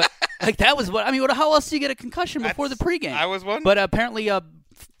 But, like, that was what – I mean, how else do you get a concussion before the pregame? I was wondering. But apparently a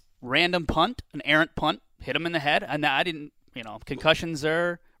random punt, an errant punt, hit him in the head. And I didn't – concussions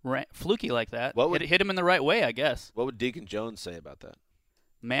are fluky like that. It hit him in the right way, I guess. What would Deacon Jones say about that?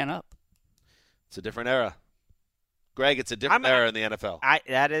 Man up. It's a different era. Greg, it's a different era in the NFL.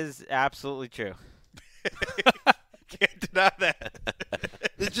 That is absolutely true. Can't deny that.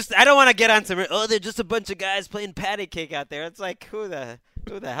 I don't want to get on some. They're just a bunch of guys playing patty cake out there. It's like, who the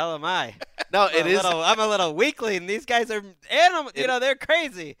hell am I? No, I'm a little weakling. These guys are animals. They're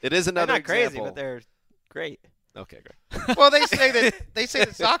crazy. It is another they're not example. crazy, but they're great. Okay, great. Well, they say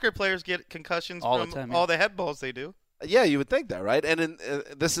that soccer players get concussions all from the time, all the head balls they do. Yeah, you would think that, right? And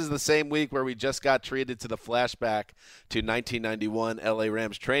this is the same week where we just got treated to the flashback to 1991 LA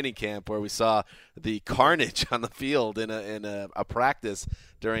Rams training camp, where we saw the carnage on the field in a practice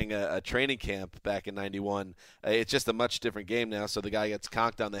during a training camp back in '91. It's just a much different game now. So the guy gets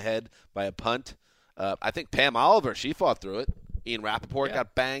conked on the head by a punt. I think Pam Oliver, she fought through it. Ian Rappaport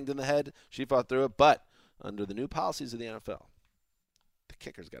got banged in the head. She fought through it. But under the new policies of the NFL, the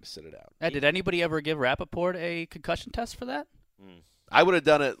kicker's got to sit it out. Did anybody ever give Rappaport a concussion test for that? I would have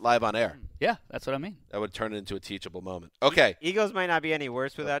done it live on air. Yeah, that's what I mean. That would turn it into a teachable moment. Okay. Eagles might not be any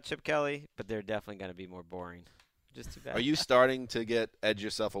worse without Chip Kelly, but they're definitely going to be more boring. Just too bad. Are you starting to edge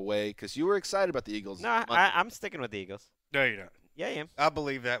yourself away? Because you were excited about the Eagles. No, I'm sticking with the Eagles. No, you're not. Yeah, I am. I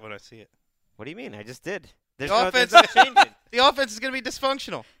believe that when I see it. What do you mean? I just did. There's no changing. The offense is going to be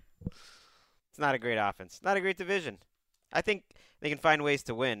dysfunctional. It's not a great offense. Not a great division. I think they can find ways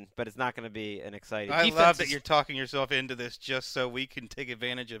to win, but it's not going to be an exciting. I love that you're talking yourself into this just so we can take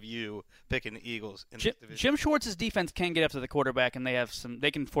advantage of you picking the Eagles in this division. Jim Schwartz's defense can get after the quarterback, and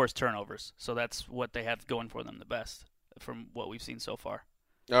they can force turnovers. So that's what they have going for them the best from what we've seen so far.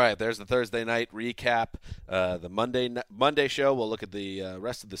 All right, there's the Thursday night recap. The Monday show, we'll look at the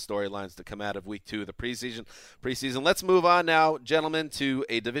rest of the storylines that come out of Week 2 of the preseason. Let's move on now, gentlemen, to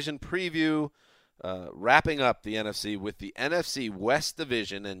a division preview, wrapping up the NFC with the NFC West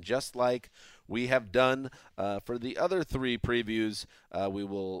division. And just like we have done for the other 3 previews, we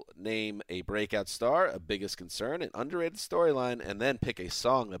will name a breakout star, a biggest concern, an underrated storyline, and then pick a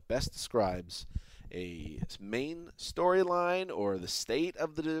song that best describes a main storyline or the state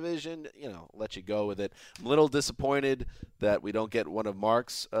of the division. Let you go with it. I'm a little disappointed that we don't get one of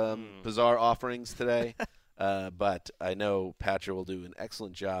Mark's bizarre offerings today, but I know Patrick will do an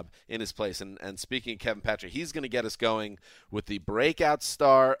excellent job in his place. And speaking of Kevin Patrick, he's going to get us going with the breakout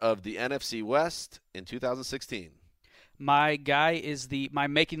star of the NFC West in 2016. My guy is my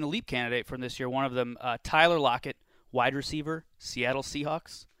making the leap candidate from this year. One of them, Tyler Lockett, wide receiver, Seattle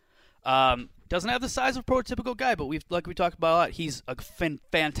Seahawks. Doesn't have the size of a prototypical guy, but like we talked about a lot, he's a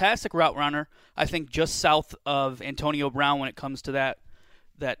fantastic route runner. I think just south of Antonio Brown when it comes to that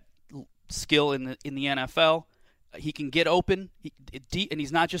skill in the NFL. He can get open, and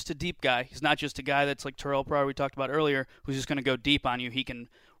he's not just a deep guy. He's not just a guy that's like Terrell Pryor we talked about earlier, who's just going to go deep on you. He can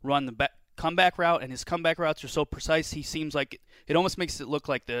run the comeback route, and his comeback routes are so precise. He seems like it almost makes it look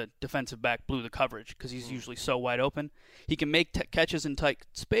like the defensive back blew the coverage because he's usually so wide open. He can make catches in tight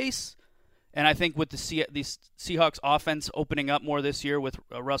space. And I think with the Seahawks offense opening up more this year with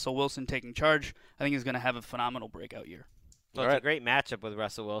Russell Wilson taking charge, I think he's going to have a phenomenal breakout year. Well, it's a great matchup with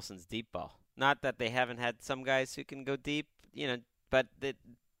Russell Wilson's deep ball. Not that they haven't had some guys who can go deep, but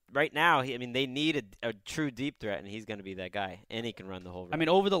right now, they need a true deep threat, and he's going to be that guy, and he can run the whole route.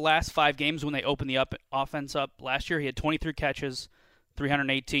 Over the last 5 games when they opened the offense up last year, he had 23 catches,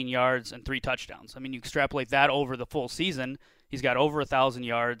 318 yards, and 3 touchdowns. You extrapolate that over the full season, he's got over 1,000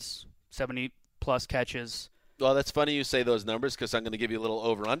 yards, 70 plus catches. Well, that's funny you say those numbers because I'm going to give you a little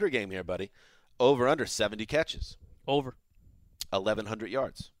over-under game here, buddy. Over-under 70 catches. Over. 1,100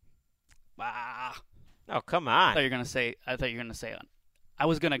 yards. Ah. Oh, come on. I thought you were going to say I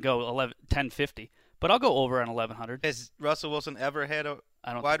was going to go 1050, but I'll go over on 1,100. Has Russell Wilson ever had a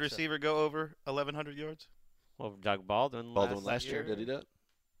wide receiver so. go over 1,100 yards? Well, Doug Baldwin last year. Did he do it?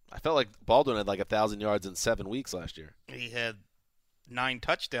 I felt like Baldwin had like 1,000 yards in 7 weeks last year. He had 9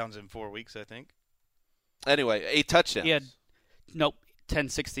 touchdowns in 4 weeks, I think. Anyway, 8 touchdowns. He had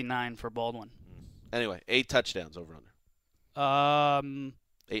 1069 for Baldwin. Anyway, 8 touchdowns over under.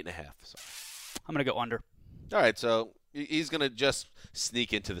 8.5. So. I'm gonna go under. All right, so he's gonna just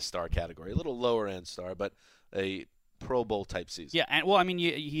sneak into the star category, a little lower end star, but a Pro Bowl type season. Yeah, and well, I mean,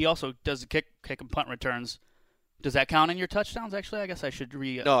 he also does kick and punt returns. Does that count in your touchdowns? Actually, I guess I should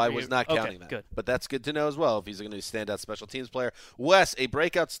No, I was not counting that. Good. But that's good to know as well. If he's going to be a standout special teams player, Wes, a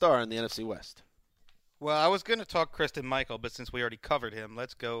breakout star in the NFC West. Well, I was going to talk Christine Michael, but since we already covered him,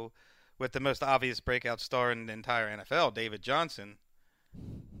 let's go with the most obvious breakout star in the entire NFL, David Johnson.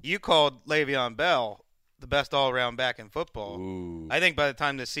 You called Le'Veon Bell the best all-around back in football. Ooh. I think by the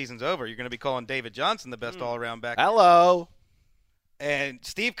time this season's over, you're going to be calling David Johnson the best all-around back. Hello. And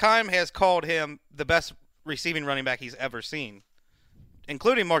Steve Keim has called him the best receiving running back he's ever seen,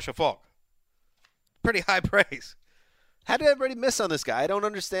 including Marshall Faulk. Pretty high praise. How did everybody miss on this guy? I don't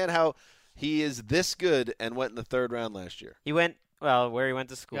understand how he is this good and went in the 3rd round last year. He went, where he went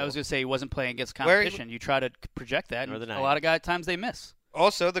to school. Yeah, I was going to say he wasn't playing against competition. You try to project that, and a lot of times they miss.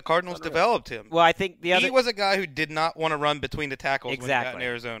 Also, the Cardinals developed him. Well, I think he was a guy who did not want to run between the tackles when he got in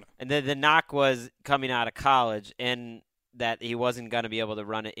Arizona. And then the knock was coming out of college and that he wasn't going to be able to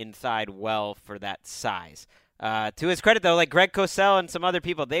run it inside well for that size. To his credit, though, like Greg Cosell and some other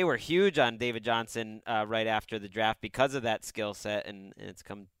people, they were huge on David Johnson right after the draft because of that skill set, and it's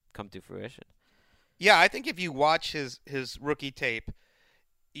come to fruition. Yeah, I think if you watch his rookie tape,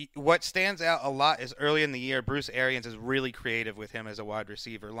 what stands out a lot is early in the year, Bruce Arians is really creative with him as a wide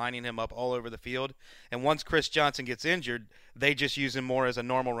receiver, lining him up all over the field. And once Chris Johnson gets injured, they just use him more as a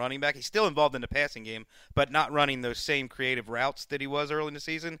normal running back. He's still involved in the passing game, but not running those same creative routes that he was early in the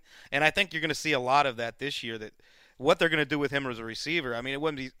season. And I think you're going to see a lot of that this year, that what they're going to do with him as a receiver. I mean, it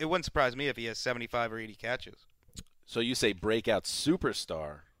wouldn't surprise me if he has 75 or 80 catches. So you say breakout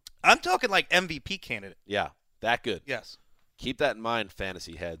superstar. I'm talking like MVP candidate. Yeah, that good. Yes. Keep that in mind,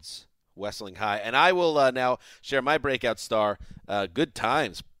 fantasy heads. Wesseling High. And I will now share my breakout star. Good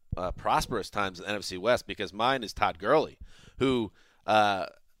times, prosperous times in the NFC West, because mine is Todd Gurley, who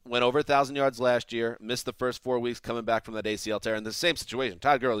went over 1,000 yards last year, missed the first 4 weeks coming back from that ACL tear. In the same situation,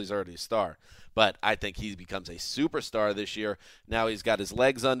 Todd Gurley's already a star. But I think he becomes a superstar this year. Now he's got his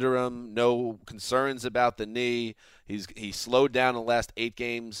legs under him, no concerns about the knee. He slowed down in the last 8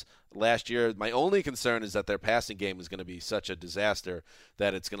 games last year. My only concern is that their passing game is going to be such a disaster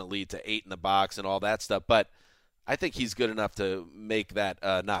that it's going to lead to 8 in the box and all that stuff. But I think he's good enough to make that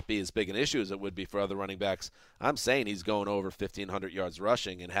not be as big an issue as it would be for other running backs. I'm saying he's going over 1,500 yards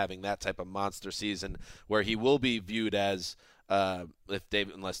rushing and having that type of monster season where he will be viewed as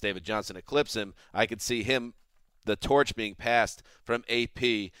unless David Johnson eclipses him, I could see him, the torch being passed from AP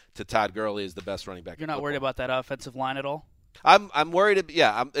to Todd Gurley as the best running back. You're not worried about that offensive line at all? I'm worried.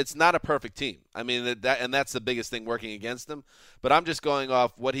 It's not a perfect team. I mean, that's the biggest thing working against him. But I'm just going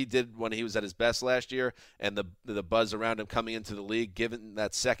off what he did when he was at his best last year and the buzz around him coming into the league, given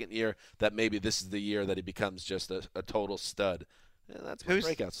that second year, that maybe this is the year that he becomes just a total stud. And that's my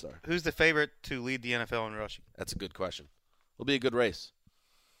breakout star. Who's the favorite to lead the NFL in rushing? That's a good question. It'll be a good race.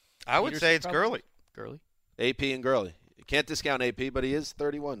 I would say it's Gurley. AP and Gurley. You can't discount AP, but he is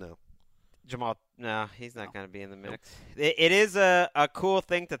 31 now. Jamal, no, he's not going to be in the mix. Nope. It is a cool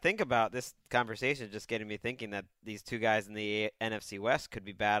thing to think about. This conversation just getting me thinking that these two guys in the NFC West could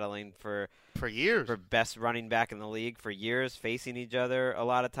be battling for years for best running back in the league for years, facing each other a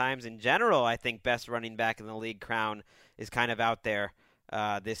lot of times. In general, I think best running back in the league crown is kind of out there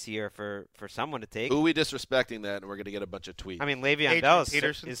this year for someone to take. Who are we disrespecting that, and we're going to get a bunch of tweets? I mean, Le'Veon Bell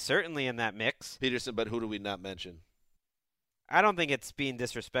is certainly in that mix. Peterson, but who do we not mention? I don't think it's being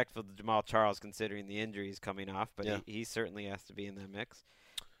disrespectful to Jamal Charles considering the injuries coming off, but he certainly has to be in that mix.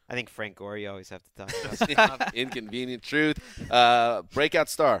 I think Frank Gore, you always have to talk about. Inconvenient truth. Breakout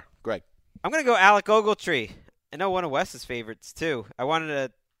star, Greg. I'm going to go Alec Ogletree. I know one of Wes's favorites, too. I wanted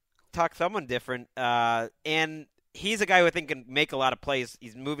to talk someone different, and he's a guy who I think can make a lot of plays.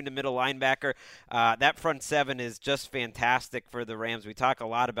 He's moving to middle linebacker. That front seven is just fantastic for the Rams. We talk a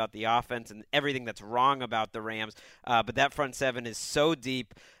lot about the offense and everything that's wrong about the Rams, but that front seven is so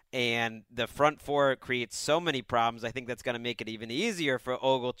deep. and the front four creates so many problems. I think that's going to make it even easier for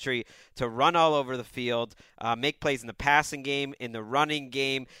Ogletree to run all over the field, make plays in the passing game, in the running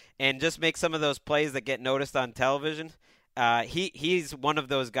game, and just make some of those plays that get noticed on television. He's one of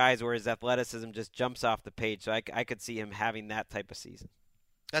those guys where his athleticism just jumps off the page, so I could see him having that type of season.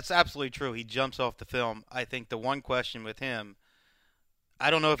 That's absolutely true. He jumps off the film. I think the one question with him, I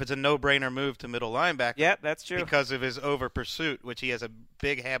don't know if it's a no-brainer move to middle linebacker. Yeah, that's true. Because of his over-pursuit, which he has a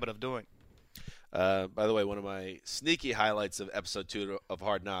big habit of doing. By the way, one of my sneaky highlights of Episode 2 of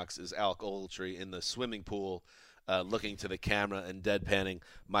Hard Knocks is Alec Ogletree in the swimming pool looking to the camera and deadpanning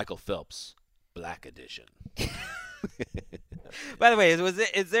Michael Phelps, Black Edition. By the way,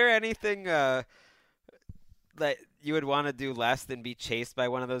 is there anything that you would want to do less than be chased by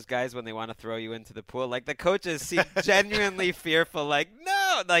one of those guys when they want to throw you into the pool? Like, the coaches seem genuinely fearful. Like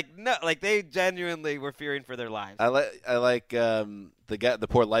they genuinely were fearing for their lives. I like the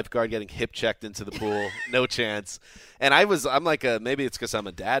poor lifeguard getting hip checked into the pool, no chance. And I'm like maybe it's because I'm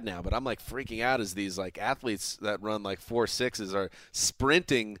a dad now, but I'm like freaking out as these like athletes that run like 4.6s are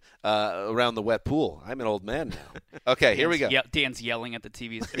sprinting around the wet pool. I'm an old man now. Okay, here we go. Dan's yelling at the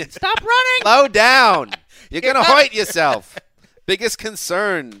TV screen. Stop running! Slow down. You're gonna hurt yourself. Biggest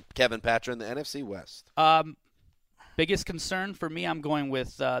concern, Kevin Patra, in the NFC West. Biggest concern for me, I'm going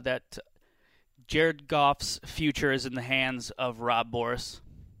with that Jared Goff's future is in the hands of Rob Boris.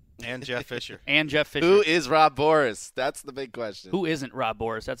 And Jeff Fisher. Who is Rob Boris? That's the big question. Who isn't Rob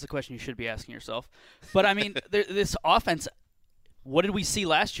Boris? That's the question you should be asking yourself. But, I mean, this offense, what did we see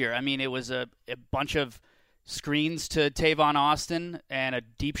last year? I mean, it was a bunch of screens to Tavon Austin and a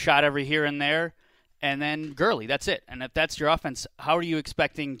deep shot every here and there, and then Gurley. That's it. And if that's your offense, how are you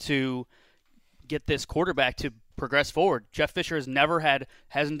expecting to get this quarterback to progress forward? Jeff Fisher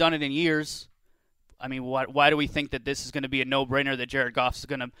hasn't done it in years. I mean, why do we think that this is going to be a no-brainer that Jared Goff is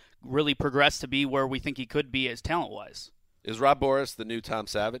going to really progress to be where we think he could be as talent-wise? Is Rob Boris the new Tom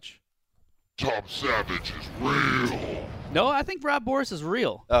Savage? Tom Savage is real. No, I think Rob Boris is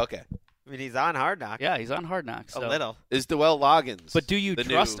real. Oh, okay. I mean, he's on Hard Knocks. Yeah, he's on Hard Knocks. A little. Is Dwell Loggins? But do you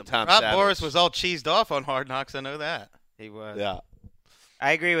trust him? Tom Rob Savage? Boris was all cheesed off on Hard Knocks. I know that. He was. Yeah.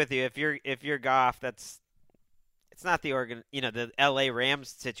 I agree with you. If you're Goff, it's not the the LA Rams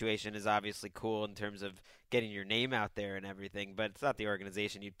situation is obviously cool in terms of getting your name out there and everything, but it's not the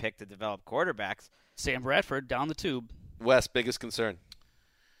organization you'd pick to develop quarterbacks. Sam Bradford down the tube. Wes, biggest concern.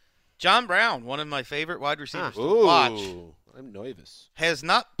 John Brown, one of my favorite wide receivers to watch. I'm nervous. Has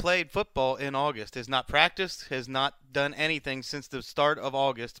not played football in August, has not practiced, has not done anything since the start of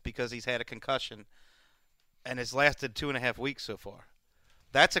August because he's had a concussion, and has lasted 2.5 weeks so far.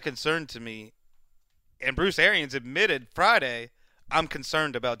 That's a concern to me. And Bruce Arians admitted Friday, I'm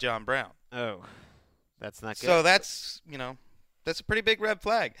concerned about John Brown. Oh, that's not good. So that's a pretty big red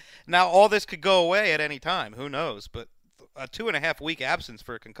flag. Now, all this could go away at any time. Who knows? But a 2.5 week absence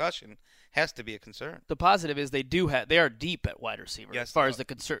for a concussion has to be a concern. The positive is they are deep at wide receiver. Yes, as far as the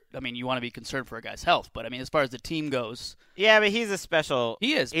concern, I mean, you want to be concerned for a guy's health, but I mean, as far as the team goes, yeah, but he's a special.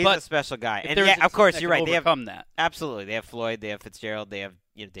 He is. He's but a special guy, and yeah, of course, you're right. They have that. Absolutely. They have Floyd. They have Fitzgerald. They have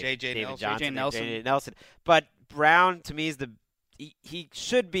David Johnson, J.J. Nelson. But Brown, to me, is he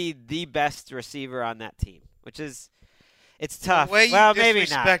should be the best receiver on that team, which is it's tough. The way you maybe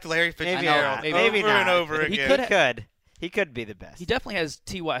disrespect not. Larry Fitzgerald Maybe not. and over again. He could be the best. He definitely has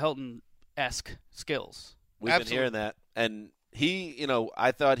T.Y. Hilton-esque skills. We've been hearing that, and he,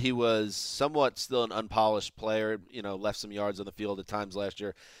 I thought he was somewhat still an unpolished player. Left some yards on the field at times last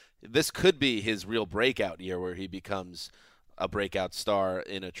year. This could be his real breakout year, where he becomes a breakout star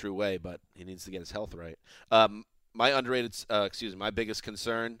in a true way, but he needs to get his health right. My biggest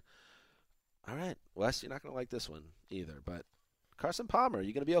concern. All right, Wes, you're not going to like this one either, but Carson Palmer, are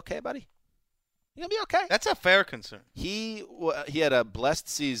you going to be okay, buddy? You going to be okay? That's a fair concern. He had a blessed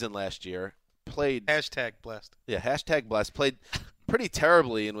season last year. Played #blessed. Yeah, #blessed. Played pretty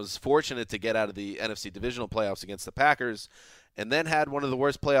terribly and was fortunate to get out of the NFC divisional playoffs against the Packers, and then had one of the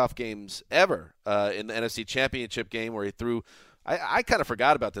worst playoff games ever in the NFC Championship game where he threw. I kind of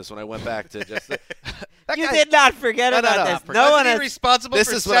forgot about this when I went back to just. You did not forget about this. No one is responsible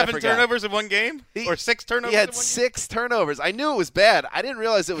for 7 turnovers in one game, or 6 turnovers. He had 6 turnovers. I knew it was bad. I didn't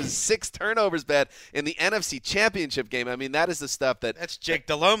realize it was 6 turnovers bad in the NFC Championship game. I mean, that is the stuff that's Jake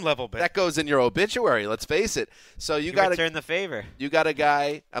Delhomme level bad. That goes in your obituary. Let's face it. So you got to return the favor. You got a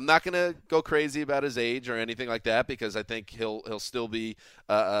guy. I'm not going to go crazy about his age or anything like that because I think he'll still be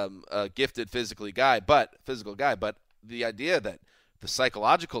a gifted physical guy. But the idea that the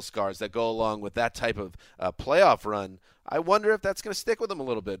psychological scars that go along with that type of playoff run, I wonder if that's going to stick with him a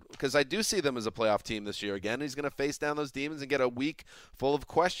little bit, because I do see them as a playoff team this year again. He's going to face down those demons and get a week full of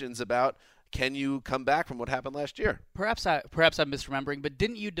questions about, can you come back from what happened last year? Perhaps I'm misremembering, but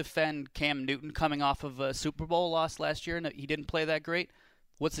didn't you defend Cam Newton coming off of a Super Bowl loss last year and he didn't play that great?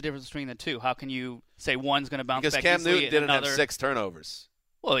 What's the difference between the two? How can you say one's going to bounce back? Because Cam Newton didn't have 6 turnovers.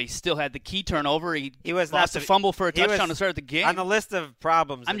 Well, he still had the key turnover. He was lost not a fumble for a touchdown to start the game. On the list of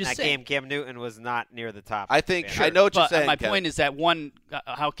problems I'm in just that saying. game, Cam Newton was not near the top. I think Sure, I know what you're but saying. My Kevin. point is that one,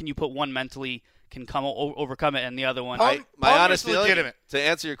 how can you put one mentally can overcome it, and the other one? My honest feeling, legitimate. to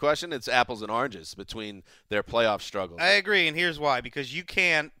answer your question, it's apples and oranges between their playoff struggles. I agree, and here's why. Because you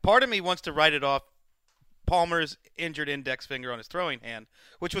can – part of me wants to write it off Palmer's injured index finger on his throwing hand,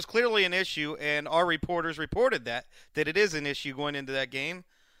 which was clearly an issue, and our reporters reported that it is an issue going into that game.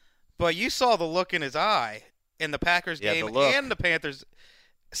 But you saw the look in his eye in the Packers game and the Panthers.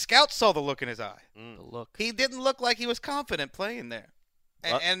 Scouts saw the look in his eye. The look. He didn't look like he was confident playing there.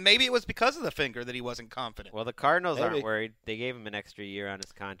 And maybe it was because of the finger that he wasn't confident. Well, the Cardinals aren't worried. They gave him an extra year on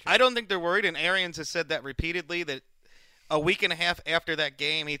his contract. I don't think they're worried, and Arians has said that repeatedly, that a week and a half after that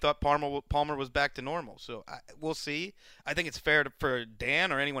game, he thought Palmer was back to normal. So we'll see. I think it's fair for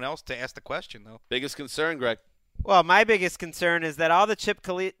Dan or anyone else to ask the question, though. Biggest concern, Greg? Well, my biggest concern is that all the Chip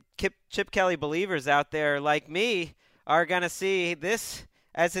Kelly believers out there like me are going to see this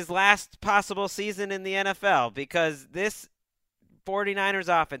as his last possible season in the NFL, because this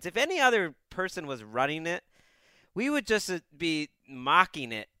 49ers offense, if any other person was running it, we would just be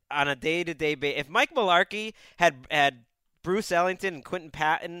mocking it on a day-to-day basis. If Mike Mularkey had Bruce Ellington and Quentin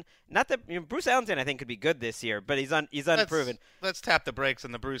Patton, not that Bruce Ellington I think could be good this year, but he's unproven. Let's tap the brakes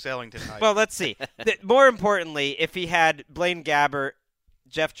on the Bruce Ellington hype. Well, let's see. More importantly, if he had Blaine Gabbert,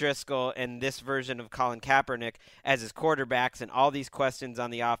 Jeff Driscoll, and this version of Colin Kaepernick as his quarterbacks and all these questions on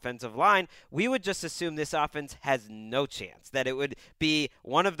the offensive line, we would just assume this offense has no chance, that it would be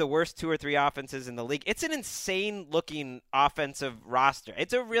one of the worst 2 or 3 offenses in the league. It's an insane-looking offensive roster.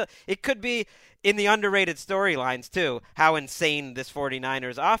 It could be in the underrated storylines, too, how insane this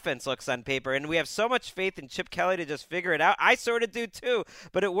 49ers offense looks on paper. And we have so much faith in Chip Kelly to just figure it out. I sort of do, too.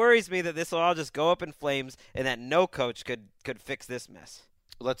 But it worries me that this will all just go up in flames and that no coach could fix this mess.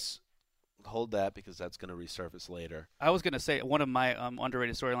 Let's hold that, because that's going to resurface later. I was going to say one of my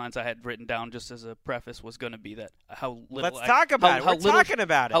underrated storylines I had written down just as a preface was going to be that how little. Let's talk about it. We're talking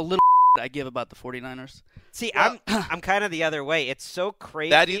about it. How little I give about the 49ers. See, I'm kind of the other way. It's so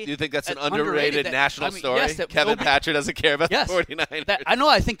crazy. That you think that's an underrated national story? Yes, Kevin Patrick doesn't care about the 49ers. I know.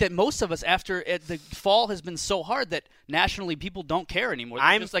 I think that most of us, after the fall has been so hard, that nationally people don't care anymore.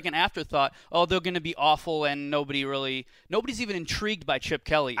 They're just like an afterthought. Oh, they're going to be awful, and nobody's even intrigued by Chip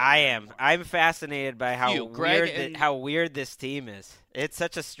Kelly. I am. I'm fascinated by how weird this team is. It's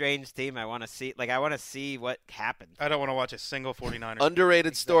such a strange team. I want to see. I want to see what happens. I don't want to watch a single 49er.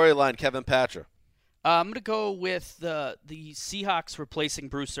 Underrated storyline, Kevin Patrick. I'm going to go with the Seahawks replacing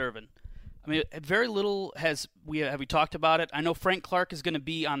Bruce Irvin. I mean, very little have we talked about it. I know Frank Clark is going to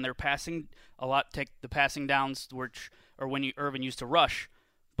be on their passing a lot, take the passing downs, or when Irvin used to rush.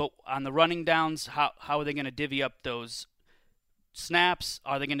 But on the running downs, how are they going to divvy up those snaps?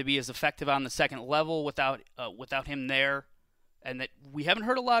 Are they going to be as effective on the second level without him there? And that we haven't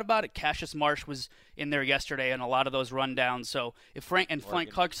heard a lot about it. Cassius Marsh was in there yesterday and a lot of those rundowns. So if Frank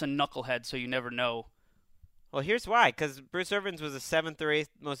Clark's a knucklehead, so you never know. Well, here's why. Because Bruce Irvin was the 7th or 8th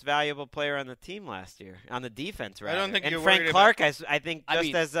most valuable player on the team last year, on the defense, rather. I don't think and Frank Clark has, I think,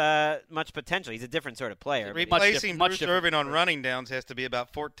 has much potential. He's a different sort of player. Replacing Bruce Irvin on running downs has to be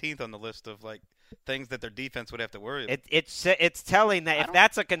about 14th on the list of things that their defense would have to worry about. It's telling that if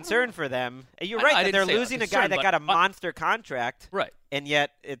that's a concern for them, you're right, that they're losing a guy that got a monster contract, right? And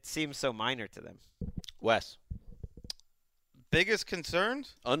yet it seems so minor to them. Wes. Biggest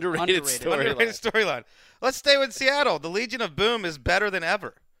concerns? Underrated storyline. Let's stay with Seattle. The Legion of Boom is better than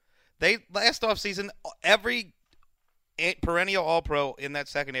ever. Last offseason, every perennial All-Pro in that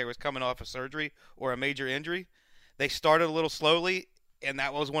secondary was coming off a surgery or a major injury. They started a little slowly, and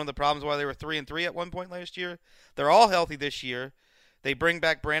that was one of the problems why they were 3-3 at one point last year. They're all healthy this year. They bring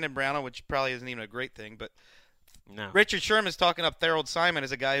back Brandon Brown, which probably isn't even a great thing, but no. Richard Sherman's talking up Thorold Simon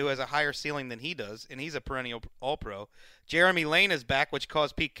as a guy who has a higher ceiling than he does, and he's a perennial All-Pro. Jeremy Lane is back, which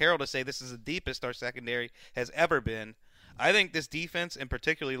caused Pete Carroll to say this is the deepest our secondary has ever been. I think this defense, and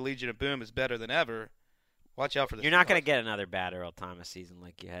particularly the Legion of Boom, is better than ever. Watch out for this. You're not going to get another bad Earl Thomas season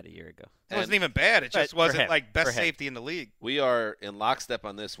like you had a year ago. It wasn't even bad. It just wasn't like best For him. safety in the league. We are in lockstep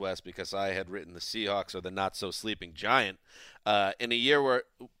on this, Wes, because I had written the Seahawks are the not-so-sleeping giant. In a year where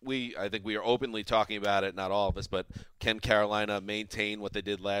I think we are openly talking about it, not all of us, but can Carolina maintain what they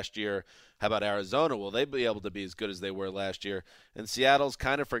did last year? How about Arizona? Will they be able to be as good as they were last year? And Seattle's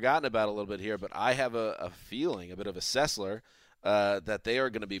kind of forgotten about a little bit here, but I have a feeling, a bit of a Sessler, that they are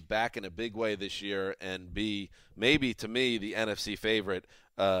going to be back in a big way this year and be, maybe to me, the NFC favorite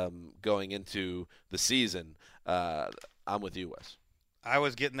going into the season. I'm with you, Wes. I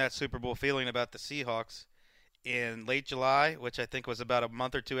was getting that Super Bowl feeling about the Seahawks in late July, which I think was about a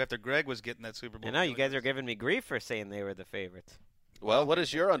month or two after Greg was getting that Super Bowl. I know you guys are giving me grief for saying they were the favorites. Well, what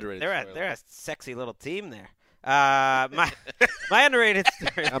is your underrated story? They're a sexy little team there. My underrated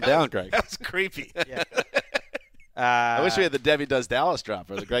story. I'm down, Greg. That was creepy. Yeah. I wish we had the Debbie Does Dallas drop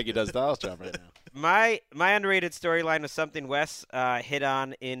or the Greggy Does Dallas drop right now. My underrated storyline was something Wes hit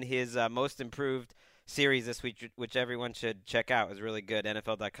on in his most improved series this week, which everyone should check out. It was really good.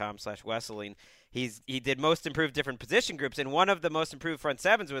 NFL.com/Wesseling. He did most improved different position groups, and one of the most improved front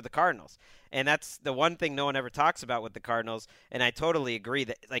sevens were the Cardinals. And that's the one thing no one ever talks about with the Cardinals, and I totally agree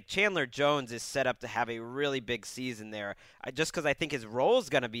that like Chandler Jones is set up to have a really big season there, just because I think his role is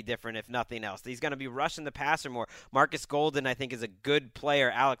going to be different if nothing else. He's going to be rushing the passer more. Marcus Golden, I think, is a good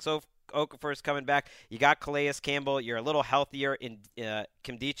player. Alex Okafor's coming back. You got Calais Campbell. You're a little healthier. In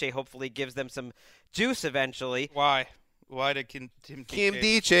Kimdiche hopefully gives them some juice eventually. Why? Why did Kim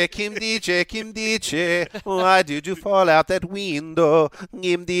Kimdiche, why did you fall out that window?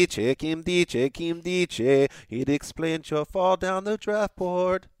 Kimdiche, it explains your fall down the draft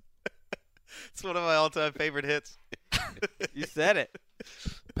board. It's one of my all-time favorite hits. You said it.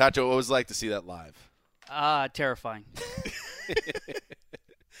 Patrick, what was it like to see that live? Terrifying.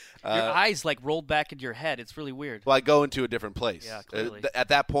 Your eyes like rolled back into your head. It's really weird. Well, I go into a different place. Yeah, clearly. At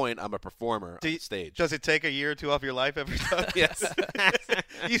that point, I'm a performer on stage. Does it take a year or two off your life every time? Yes.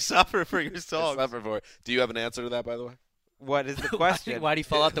 You suffer for your songs. Do you have an answer to that, by the way? What is the question? Why did he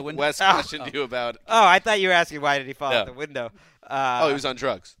fall out the window? Wes questioned you about. Oh, I thought you were asking why did he fall out the window. He was on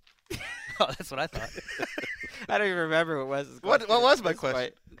drugs. Oh, that's what I thought. I don't even remember what was his question. What was my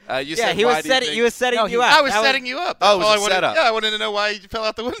question? You said he was setting you up. I was setting you up. Oh, it was a setup. Yeah, I wanted to know why you fell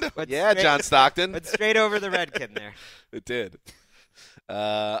out the window. Yeah, John Stockton. Went straight over the Redkin there. It did.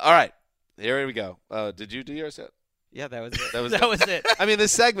 All right, here we go. Did you do your set? Yeah, that was it. That was it. I mean,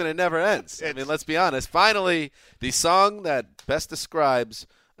 this segment, it never ends. I mean, let's be honest. Finally, the song that best describes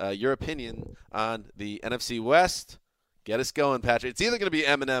your opinion on the NFC West. Get us going, Patrick. It's either going to be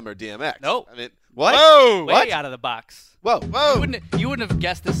Eminem or DMX. Nope. I mean, what? Whoa! Way out of the box. Whoa! You wouldn't have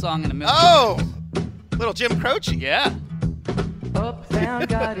guessed this song in a million years. Little Jim Croce. Yeah. Uptown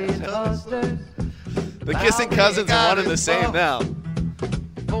got his hustlers. The Kissing Cousins are one and the same now.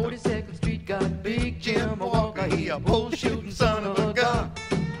 42nd Street got Big Jim Walker. He a bull shooting son of a gun.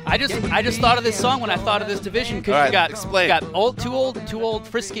 I just thought of this song when I thought of this division because you got two old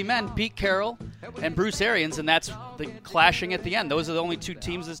frisky men, Pete Carroll and Bruce Arians, and that's the clashing at the end. Those are the only two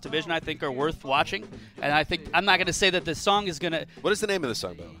teams in this division I think are worth watching. And I think I'm not going to say that this song is going to. What is the name of the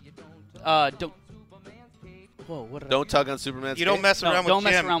song, though? Don't. Whoa! What? Don't tug on Superman's. You don't mess around with Jim. Don't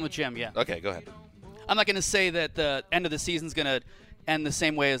mess around with Jim. Yeah. Okay, go ahead. I'm not going to say that the end of the season is going to end the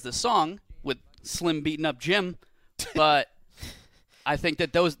same way as the song with Slim beating up Jim, but. I think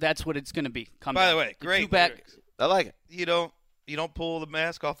that's what it's going to be. By the way, great lyrics. I like it. You don't pull the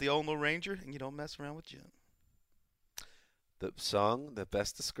mask off the old Lone Ranger, and you don't mess around with Jim. The song that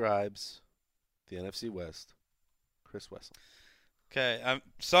best describes the NFC West, Chris Wesseling. Okay, I'm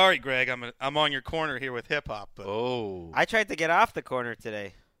sorry, Greg. I'm on your corner here with hip hop. I tried to get off the corner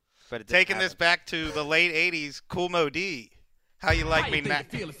today, but taking this back to the late '80s, Kool Moe Dee. How you like me now?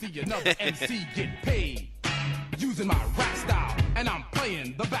 MC get paid using my rap style, and I'm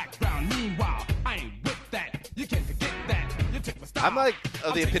playing the background. Meanwhile, I ain't with that. You can't forget that. You take my style. I'm like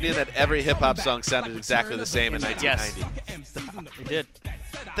of the opinion that every hip hop song sounded exactly the same in 1990. It did.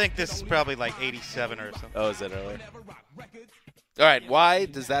 I think this is probably like '87 or something. Oh, is it earlier? All right, why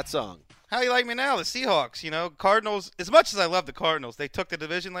does that song? How you like me now? The Seahawks, Cardinals. As much as I love the Cardinals, they took the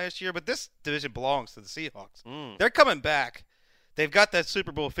division last year, but this division belongs to the Seahawks. They're coming back. They've got that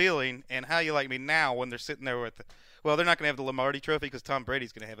Super Bowl feeling, and how you like me now when they're sitting there with well, they're not going to have the Lombardi Trophy because Tom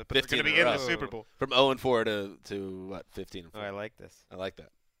Brady's going to have it, but they're going to be in the Super Bowl. From 0-4 to what, 15-4? Oh, I like this. I like that.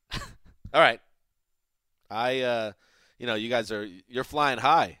 All right. You guys you're flying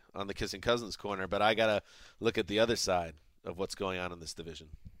high on the Kissing Cousins corner, but I got to look at the other side of what's going on in this division.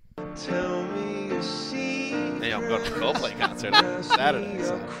 Tell me you see. And I'm going to the Coldplay concert on Saturday.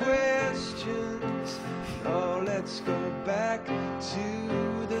 So. Questions. Oh, let's go back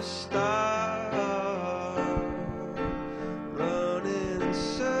to the start. Running in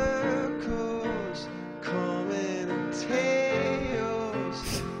circles, coming in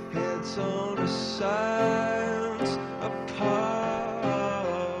tails, heads on the sides apart.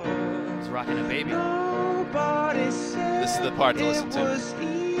 It's rocking a baby. Nobody said This is the part to listen it to. was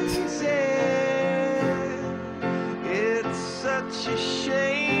easy. It's such a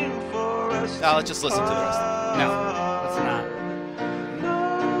shame for us. Now let's just listen to the rest of it. No, it's not.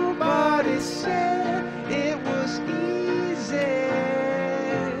 Nobody said it was easy.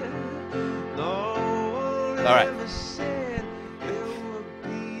 No one All right. ever said there would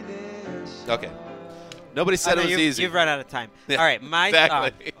be this. Okay. Nobody said it was easy. You've run out of time. Yeah, All right, my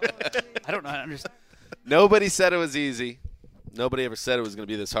exactly. I don't know. I understand. Nobody said it was easy. Nobody ever said it was going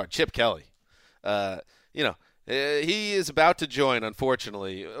to be this hard. Chip Kelly, he is about to join,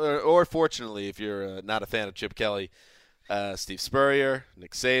 unfortunately, or fortunately, if you're not a fan of Chip Kelly, Steve Spurrier,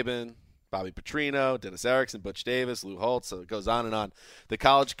 Nick Saban, Bobby Petrino, Dennis Erickson, Butch Davis, Lou Holtz. So it goes on and on. The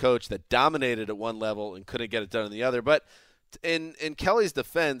college coach that dominated at one level and couldn't get it done in the other. But in Kelly's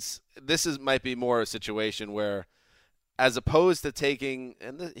defense, might be more a situation where, as opposed to taking,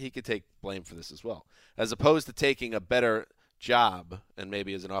 and he could take blame for this as well, as opposed to taking a better job and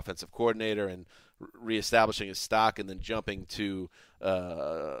maybe as an offensive coordinator and reestablishing his stock and then jumping to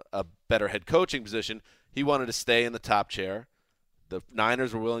a better head coaching position, he wanted to stay in the top chair. The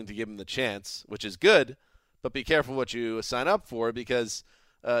Niners were willing to give him the chance, which is good, but be careful what you sign up for because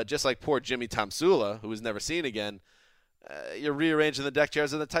just like poor Jimmy Tomsula, who was never seen again, you're rearranging the deck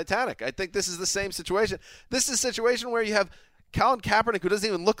chairs of the Titanic. I think this is the same situation. This is a situation where you have Colin Kaepernick, who doesn't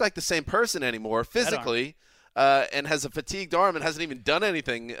even look like the same person anymore physically, and has a fatigued arm and hasn't even done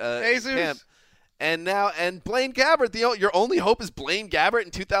anything. Camp. And Blaine Gabbert, your only hope is Blaine Gabbert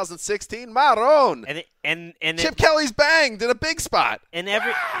in 2016. Maroon. And Chip Kelly's banged in a big spot. And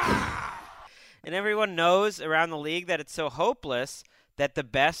everyone knows around the league that it's so hopeless that the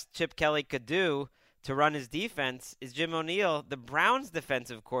best Chip Kelly could do to run his defense is Jim O'Neill, the Browns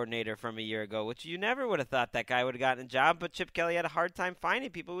defensive coordinator from a year ago, which you never would have thought that guy would have gotten a job, but Chip Kelly had a hard time finding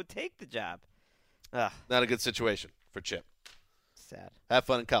people who would take the job. Ugh. Not a good situation for Chip. Sad. Have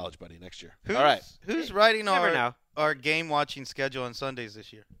fun in college, buddy, next year. All right. Who's writing Never our game-watching schedule on Sundays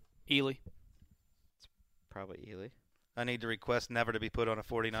this year? Ely. Probably Ely. I need to request never to be put on a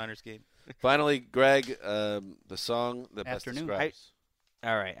 49ers game. Finally, Greg, the song that best describes.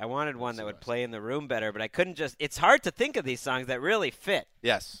 All right. I wanted one that would play in the room better, but I couldn't just – it's hard to think of these songs that really fit.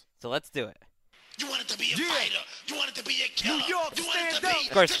 Yes. So let's do it. You wanted to be a fighter. You wanted to be a killer. You wanted to be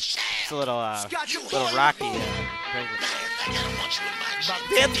Of course, it's a little rocky.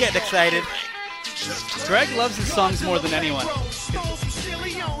 Dan's getting excited. Greg loves his songs more than anyone.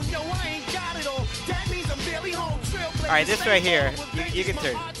 All right, this right here, you can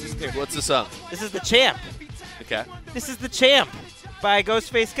turn. What's the song? This is The Champ. Okay. This is The Champ by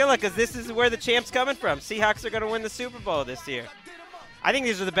Ghostface Killah because this is where the champ's coming from. Seahawks are going to win the Super Bowl this year. I think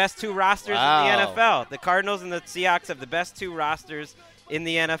these are the best two rosters in the NFL. The Cardinals and the Seahawks have the best two rosters in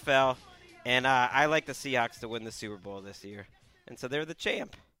the NFL, and I like the Seahawks to win the Super Bowl this year. And so they're the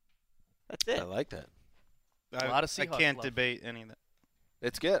champ. That's it. I like that. A lot of Seahawks I can't love. debate any of that.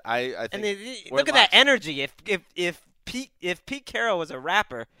 It's good. I think. And look at that energy. If Pete Carroll was a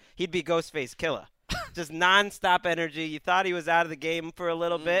rapper, he'd be Ghostface Killah. Just nonstop energy. You thought he was out of the game for a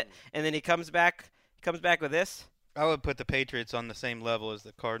little bit, and then he comes back. He comes back with this. I would put the Patriots on the same level as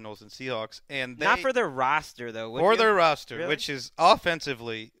the Cardinals and Seahawks, and not for their roster though. For their roster, really? which is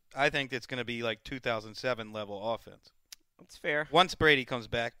offensively, I think it's going to be like 2007 level offense. That's fair. Once Brady comes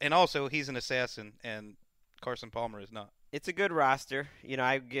back, and also he's an assassin, and Carson Palmer is not. It's a good roster. You know,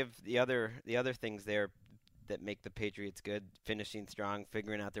 I give the other things there that make the Patriots good: finishing strong,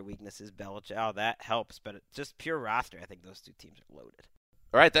 figuring out their weaknesses. Belichick, that helps, but it's just pure roster. I think those two teams are loaded.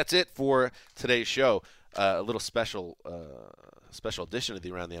 All right, that's it for today's show. A little special edition of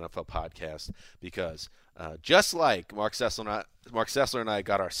the Around the NFL podcast because just like Mark Sessler and I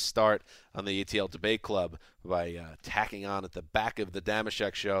got our start on the ATL Debate Club by tacking on at the back of the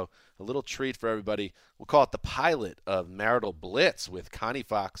Damashek show, a little treat for everybody. We'll call it the pilot of Marital Blitz with Connie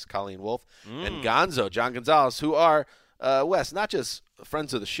Fox, Colleen Wolfe, and Gonzo, John Gonzalez, who are, Wes, not just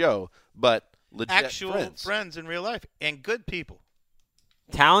friends of the show, but legit actual friends in real life and good people.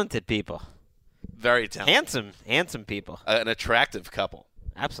 Talented people. Very talented. Handsome people. An attractive couple.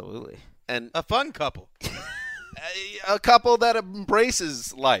 Absolutely. And a fun couple. A couple that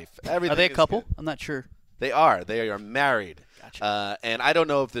embraces life. Everything Are they a couple? Good. I'm not sure. They are. They are married. Gotcha. And I don't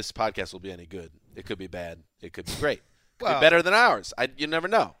know if this podcast will be any good It could be bad. It could be great. It could Well- be better than ours. You never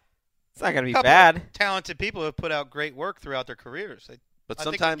know. It's not going to be Couple bad. Talented people have put out great work throughout their careers. But I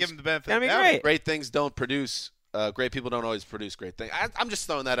think sometimes give them the benefit Gonna of be the doubt. great. great things don't produce. Great people don't always produce great things. I'm just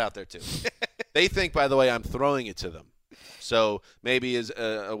throwing that out there too. They think, by the way, I'm throwing it to them. So maybe is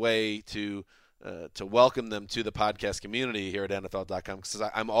a way to welcome them to the podcast community here at NFL.com, because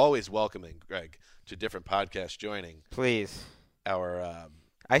I'm always welcoming, Greg, to different podcasts joining. Please. Our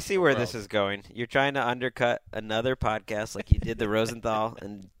I see where this is going. You're trying to undercut another podcast like you did the Rosenthal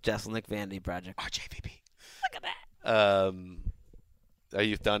and Jesselnick Vandy project. RJVP. Look at that. Are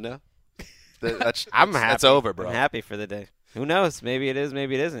you done now? I'm happy. That's over, bro. I'm happy for the day. Who knows? Maybe it is,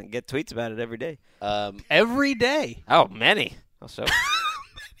 maybe it isn't. Get tweets about it every day. Every day. Oh, many. I'll show.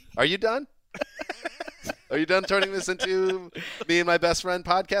 Are you done? Are you done turning this into me and my best friend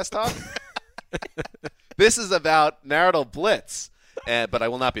podcast talk? This is about marital blitz, but I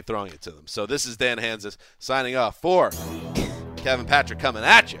will not be throwing it to them. So this is Dan Hanzus signing off for Kevin Patrick coming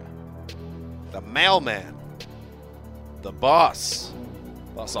at you. The mailman. The boss.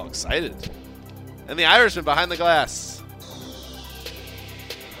 Boss all excited. And the Irishman behind the glass.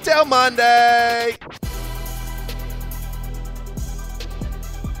 Till Monday.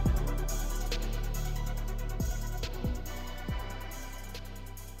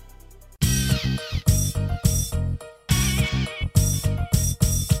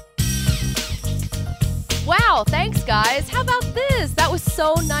 Wow, thanks guys. How about this? That was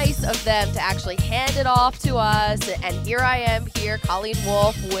so nice of them to actually hand it off to us. And here I am here, Colleen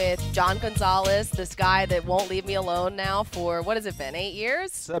Wolfe with John Gonzalez, this guy that won't leave me alone now for, what has it been, 8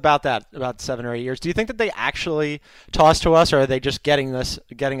 years? It's about 7 or 8 years. Do you think that they actually tossed to us, or are they just getting us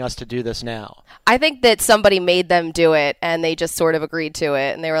to do this now? I think that somebody made them do it and they just sort of agreed to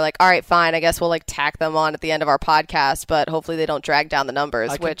it. And they were like, all right, fine, I guess we'll tack them on at the end of our podcast, but hopefully they don't drag down the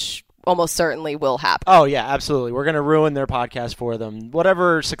numbers, which almost certainly will happen. Oh, yeah, absolutely. We're going to ruin their podcast for them.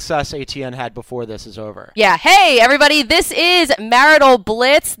 Whatever success ATN had before this is over. Yeah. Hey, everybody. This is Marital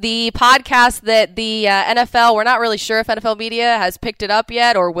Blitz, the podcast that the NFL, we're not really sure if NFL media has picked it up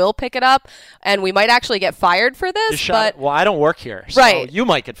yet or will pick it up, and we might actually get fired for this. Well, I don't work here, so right. You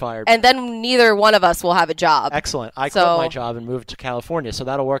might get fired. And then neither one of us will have a job. Excellent. I quit my job and moved to California, so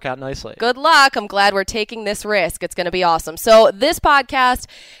that'll work out nicely. Good luck. I'm glad we're taking this risk. It's going to be awesome. So this podcast,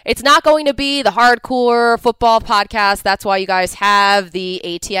 it's not going to be the hardcore football podcast. That's why you guys have the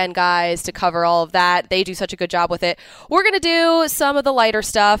ATN guys to cover all of that. They do such a good job with it. We're going to do some of the lighter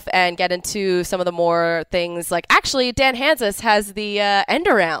stuff and get into some of the more things. Like, actually, Dan Hanzus has the end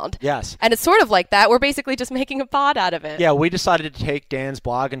around. Yes. And it's sort of like that. We're basically just making a pod out of it. Yeah, we decided to take Dan's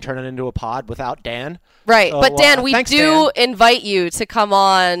blog and turn it into a pod without Dan. Right. So, but Dan, we thanks, do Dan. invite you to come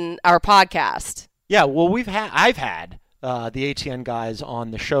on our podcast. Yeah, well, I've had the ATN guys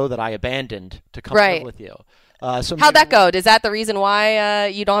on the show that I abandoned to come Right. live with you. How'd that go? Is that the reason why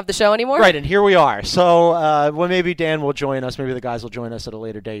you don't have the show anymore? Right, and here we are. So, well, maybe Dan will join us. Maybe the guys will join us at a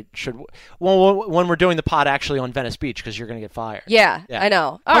later date. When we're doing the pod actually on Venice Beach, because you're going to get fired. Yeah, I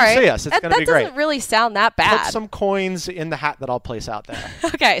know. All Come right. see us. It's going to be great. That doesn't really sound that bad. Put some coins in the hat that I'll place out there.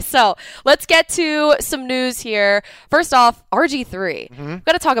 Okay, so let's get to some news here. First off, RG3. We've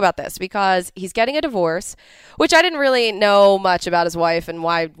got to talk about this because he's getting a divorce, which I didn't really know much about his wife, and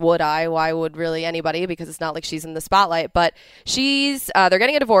why would I? Why would really anybody? Because it's not like she's in the spotlight. But they're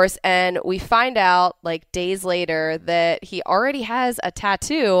getting a divorce, and we find out days later that he already has a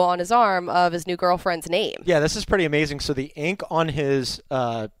tattoo on his arm of his new girlfriend's name. Yeah, this is pretty amazing. So the ink on his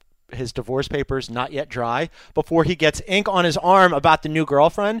divorce papers not yet dry before he gets ink on his arm about the new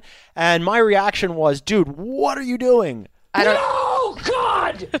girlfriend. And my reaction was, dude, what are you doing? No,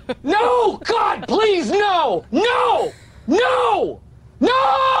 God! No, God, please, no! No! No!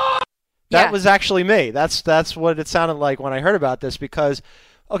 No! That was actually me. That's what it sounded like when I heard about this because,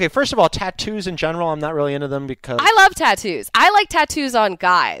 okay, first of all, tattoos in general, I'm not really into them because... I love tattoos. I like tattoos on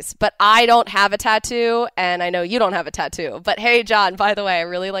guys, but I don't have a tattoo, and I know you don't have a tattoo. But hey, John, by the way, I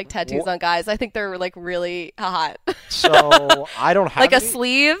really like tattoos on guys. I think they're really hot. So I don't have a any?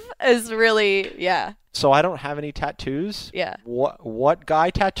 sleeve is really, yeah. So I don't have any tattoos? Yeah. What guy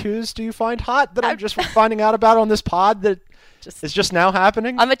tattoos do you find hot that I'm just finding out about on this pod that... It's just now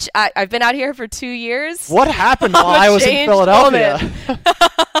happening? I've been out here for 2 years. What happened while I was in Philadelphia?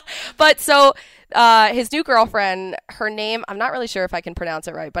 But so his new girlfriend, her name, I'm not really sure if I can pronounce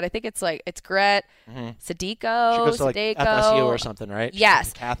it right, but I think it's Gret Sadeko. She goes to FSU or something, right?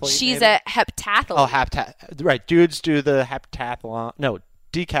 Yes. She's She's a heptathlete. Oh, right. Dudes do the heptathlon. No,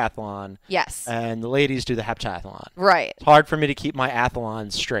 decathlon. Yes. And the ladies do the heptathlon. Right. It's hard for me to keep my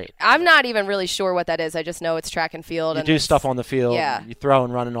athlons straight. I'm not even really sure what that is. I just know it's track and field. You do stuff on the field. Yeah. You throw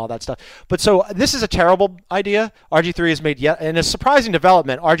and run and all that stuff. But so this is a terrible idea. RG3 has made yet, in a surprising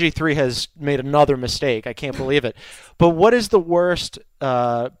development, RG3 has made another mistake. I can't believe it. But what is the worst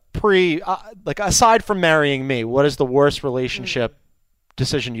aside from marrying me, what is the worst relationship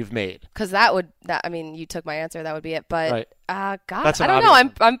decision you've made? Because you took my answer. That would be it. But right. God, That's I don't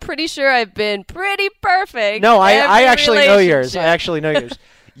know. I'm pretty sure I've been pretty perfect. No, I actually know yours.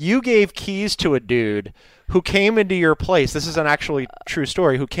 You gave keys to a dude who came into your place. This is an actually true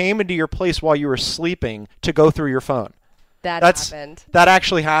story. Who came into your place while you were sleeping to go through your phone. Happened. That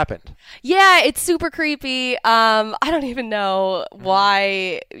actually happened. Yeah, it's super creepy. I don't even know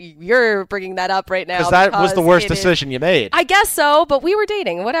why you're bringing that up right now. Because that was the worst decision you made. I guess so, but we were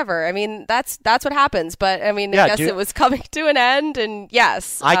dating. Whatever. I mean, that's what happens. But I mean, I guess it was coming to an end. And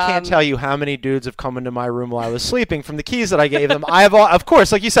yes, I can't tell you how many dudes have come into my room while I was sleeping from the keys that I gave them. Of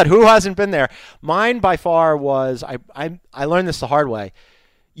course, like you said, who hasn't been there? Mine by far was I learned this the hard way.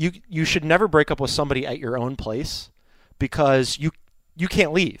 You should never break up with somebody at your own place. Because you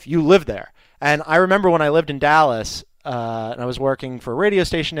can't leave. You live there. And I remember when I lived in Dallas, and I was working for a radio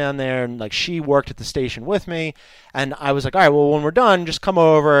station down there, and like she worked at the station with me, and I was like, all right, well, when we're done, just come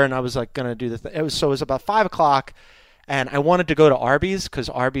over. And I was like gonna do the thing. It was about 5:00, and I wanted to go to Arby's because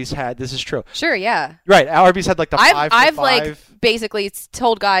Arby's had, this is true. Sure, yeah. Right, Arby's had like the 5 for I've 5. like basically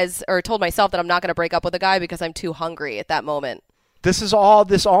told myself that I'm not gonna break up with a guy because I'm too hungry at that moment. This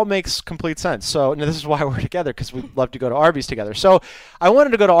all makes complete sense. So this is why we're together, because we love to go to Arby's together. So I wanted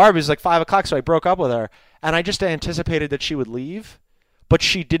to go to Arby's like 5:00, so I broke up with her, and I just anticipated that she would leave, but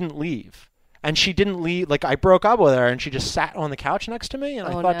she didn't leave. And she didn't leave. Like, I broke up with her, and she just sat on the couch next to me, and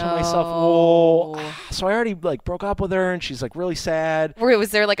I thought to myself, well, so I already like broke up with her, and she's like really sad.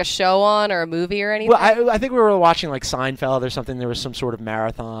 Was there like a show on or a movie or anything? Well, I think we were watching like Seinfeld or something. There was some sort of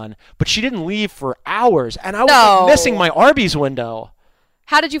marathon, but she didn't leave for hours, and I was like, missing my Arby's window.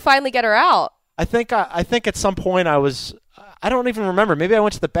 How did you finally get her out? I think at some point I don't even remember. Maybe I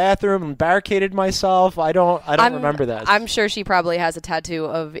went to the bathroom and barricaded myself. I don't remember that. I'm sure she probably has a tattoo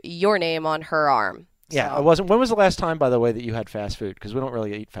of your name on her arm. Yeah, I wasn't. When was the last time, by the way, that you had fast food? Because we don't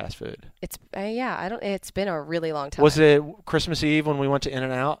really eat fast food. It's It's been a really long time. Was it Christmas Eve when we went to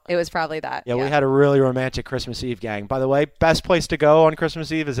In-N-Out? It was probably that. Yeah, we had a really romantic Christmas Eve gang. By the way, best place to go on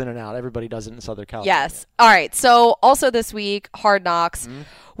Christmas Eve is In-N-Out. Everybody does it in Southern California. Yes. All right. So also this week, Hard Knocks.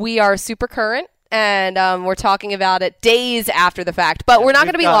 We are super current. And we're talking about it days after the fact. But we're not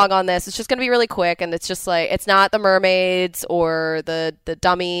going to be long on this. It's just going to be really quick. And it's just like, it's not the mermaids or the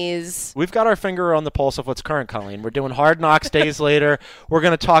dummies. We've got our finger on the pulse of what's current, Colleen. We're doing Hard Knocks days later. We're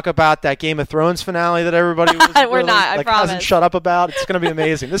going to talk about that Game of Thrones finale that everybody was hasn't shut up about. It's going to be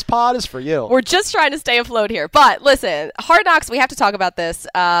amazing. This pod is for you. We're just trying to stay afloat here. But listen, Hard Knocks, we have to talk about this.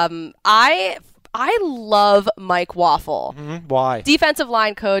 I love Mike Waffle. Mm-hmm. Why? Defensive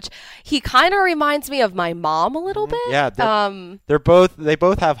line coach. He kind of reminds me of my mom a little bit. Yeah, they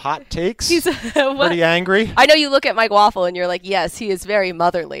both have hot takes. He's pretty angry. I know you look at Mike Waffle and you're like, yes, he is very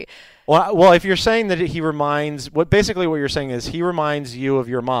motherly. Well, if you're saying that he reminds, what you're saying is he reminds you of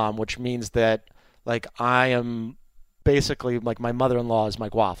your mom, which means that like I am basically like my mother-in-law is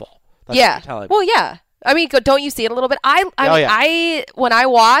Mike Waffle. That's what you're telling me. Well, yeah. I mean, don't you see it a little bit? When I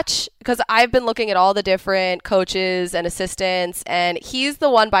watch, because I've been looking at all the different coaches and assistants, and he's the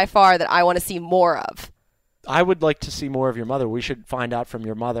one by far that I want to see more of. I would like to see more of your mother. We should find out from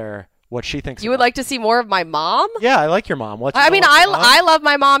your mother what she thinks. You would like to see more of my mom? Yeah, I like your mom. I love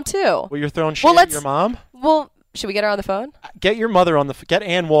my mom too. Well, you're throwing shade at your mom? Well, should we get her on the phone? Get your mother get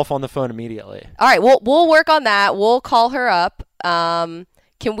Ann Wolf on the phone immediately. All right, we'll work on that. We'll call her up.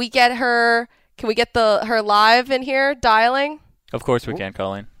 Can we get her? Can we get her live in here dialing? Of course we can,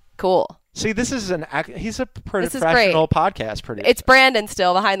 Colleen. Cool. See, he's a professional podcast producer. It's Brandon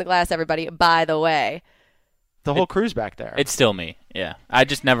still behind the glass, everybody, by the way. The whole crew's back there. It's still me, yeah. I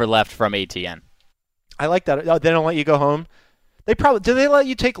just never left from ATN. I like that. Oh, they don't let you go home? Do they let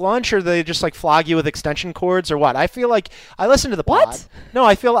you take lunch, or do they just like flog you with extension cords, or what? I feel like I listen to the pod. What? No,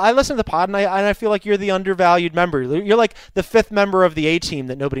 I listen to the pod, and I feel like you're the undervalued member. You're like the 5th member of the A team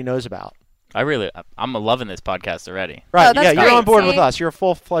that nobody knows about. I'm loving this podcast already. Right, you're on board with us. You're a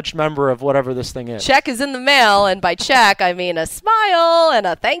full-fledged member of whatever this thing is. Check is in the mail, and by check, I mean a smile and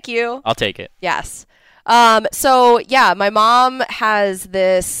a thank you. I'll take it. Yes. So yeah, my mom has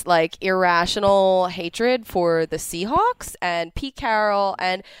this like irrational hatred for the Seahawks and Pete Carroll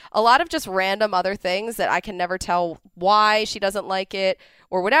and a lot of just random other things that I can never tell why she doesn't like it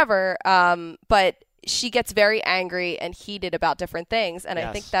or whatever. But she gets very angry and heated about different things. And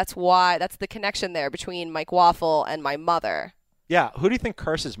I think that's the connection there between Mike Waffle and my mother. Yeah. Who do you think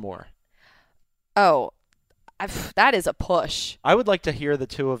curses more? Oh, that is a push. I would like to hear the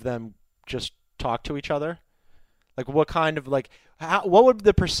two of them just talk to each other. Like, what kind of, like, what would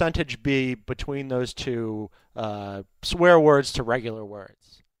the percentage be between those two swear words to regular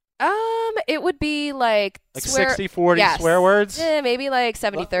words? It would be like 60-40 swear words? Maybe like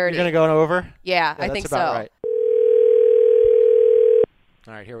 70-30. You're going to go over? Yeah, I think so. That's about right.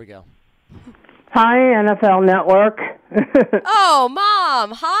 All right, here we go. Hi, NFL Network. Oh,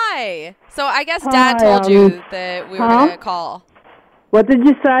 Mom, hi. So I guess Dad told you that we were going to call. What did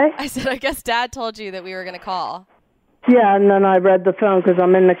you say? I said, I guess Dad told you that we were going to call. Yeah, and then I read the phone because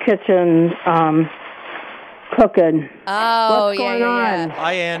I'm in the kitchen cooking. Oh, What's going on?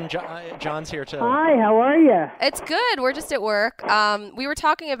 Hi, Ann. John's here, too. Hi, how are you? It's good. We're just at work. We were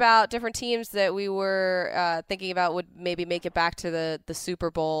talking about different teams that we were thinking about would maybe make it back to the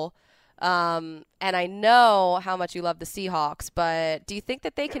Super Bowl. And I know how much you love the Seahawks, but do you think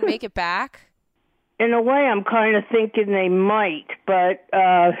that they can make it back? In a way, I'm kind of thinking they might, but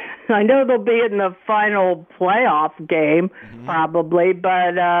I know they'll be in the final playoff game, probably,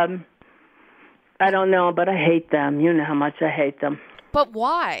 but I don't know, but I hate them. You know how much I hate them. But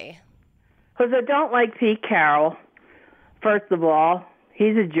why? Because I don't like Pete Carroll, first of all.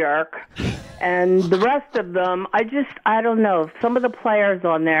 He's a jerk. And the rest of them, I don't know. Some of the players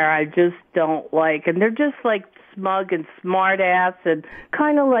on there I just don't like. And they're just like smug and smart ass and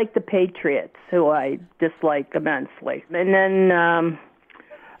kind of like the Patriots, who I dislike immensely. And then,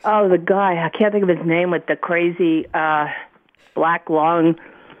 the guy, I can't think of his name, with the crazy black long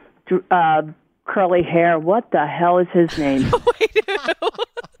curly hair. What the hell is his name? Wait,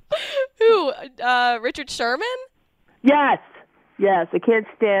 who? Richard Sherman? Yes, I can't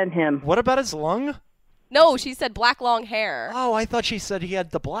stand him. What about his lung? No, she said black long hair. Oh, I thought she said he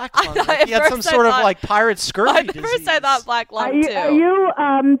had the black lung. Like he had some sort of like pirate scurvy disease. At first I thought black lung, too. Are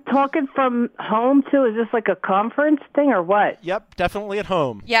you talking from home, too? Is this like a conference thing or what? Yep, definitely at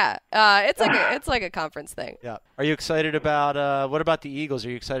home. Yeah, it's like a conference thing. Yeah. Are you excited about, what about the Eagles? Are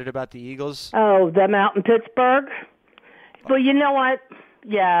you excited about the Eagles? Oh, them out in Pittsburgh? Well, you know what?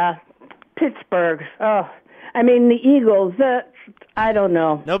 Yeah, Pittsburgh. Oh, I mean, the Eagles, I don't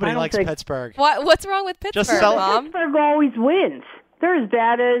know. Nobody likes Pittsburgh. What's wrong with Pittsburgh, Just sell Mom? Pittsburgh always wins. They're as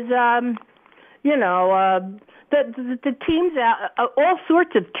bad as, the teams out, all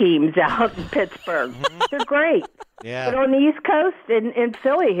sorts of teams out in Pittsburgh. They're great. Yeah. But on the East Coast, in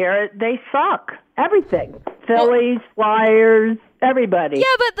Philly here, they suck. Everything. Phillies, Flyers, everybody.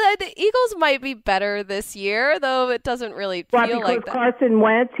 Yeah, but the Eagles might be better this year, though it doesn't really feel like that. Carson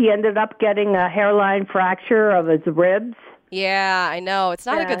Wentz, he ended up getting a hairline fracture of his ribs. Yeah, I know. It's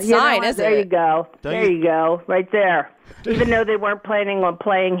not a good sign, is it? There you go. There you go. Right there. Even though they weren't planning on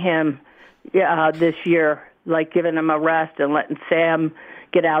playing him this year, like giving him a rest and letting Sam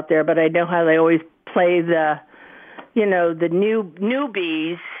get out there. But I know how they always play the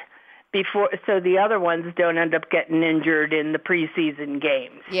newbies before, so the other ones don't end up getting injured in the preseason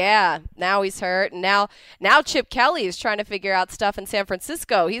games. Yeah, now he's hurt. And now Chip Kelly is trying to figure out stuff in San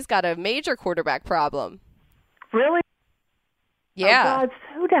Francisco. He's got a major quarterback problem. Really? Yeah. Oh God,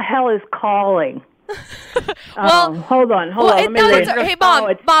 who the hell is calling? Well, hold on. Hey,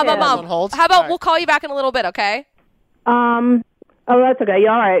 Mom. How about we'll call you back in a little bit, okay? Oh, that's okay.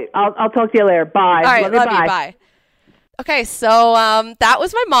 All right. I'll talk to you later. Bye. All right, love you. Bye. Okay, so that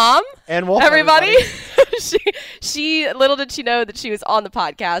was my mom. And Wolf, everybody. she little did she know that she was on the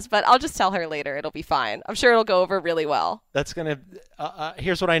podcast, but I'll just tell her later. It'll be fine. I'm sure it'll go over really well. That's gonna.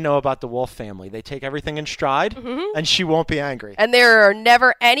 Here's what I know about the Wolf family: they take everything in stride, and she won't be angry. And there are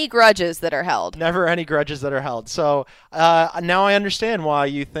never any grudges that are held. Never any grudges that are held. So now I understand why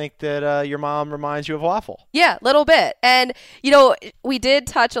you think that your mom reminds you of Waffle. Yeah, a little bit. And we did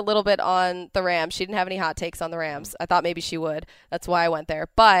touch a little bit on the Rams. She didn't have any hot takes on the Rams. I thought maybe she would. That's why I went there.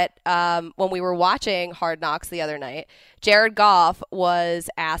 But when we were watching Hard Knocks the other night, Jared Goff was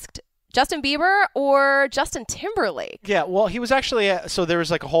asked Justin Bieber or Justin Timberlake. Yeah, well, he was actually so there was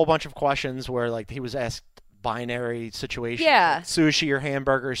like a whole bunch of questions where like he was asked binary situation. Yeah. Like sushi or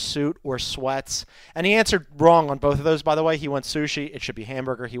hamburgers, suit or sweats. And he answered wrong on both of those, by the way. He went sushi, it should be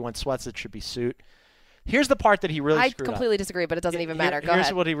hamburger. He went sweats, it should be suit. Here's the part that he really screwed up. I completely disagree, but it doesn't even matter. Go ahead.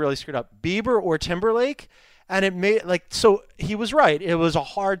 Here's what he really screwed up. Bieber or Timberlake. And it made so he was right. It was a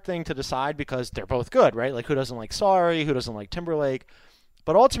hard thing to decide because they're both good, right? Like who doesn't like Sorry, who doesn't like Timberlake?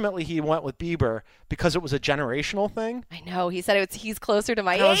 But ultimately he went with Bieber because it was a generational thing. I know. He said he's closer to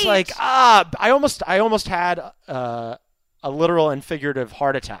my age. I was like, I almost had a literal and figurative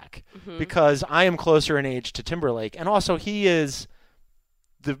heart attack because I am closer in age to Timberlake, and also he's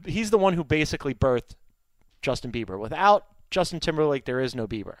the one who basically birthed Justin Bieber. Without Justin Timberlake, there is no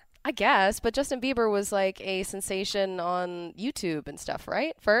Bieber. I guess, but Justin Bieber was like a sensation on YouTube and stuff,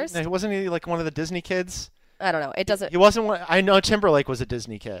 right? First, Wasn't he like one of the Disney kids? I don't know. It doesn't. He wasn't one. I know Timberlake was a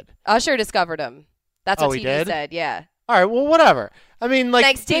Disney kid. Usher discovered him. That's what he TV did? said. Yeah. All right, well, whatever. I mean, like,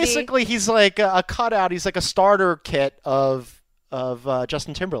 Thanks, TD. basically, he's like a cutout. He's like a starter kit of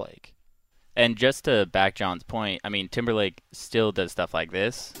Justin Timberlake. And just to back John's point, I mean, Timberlake still does stuff like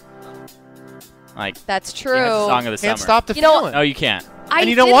this. Like that's true. He has a song of the Can't summer. stop the feeling. No, you can't. I And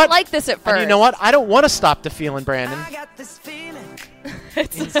you know didn't what? like this at first. And you know what? I don't want to stop the feeling, Brandon.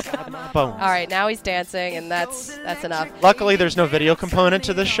 Boom. All right, now he's dancing, and that's enough. Luckily, there's no video component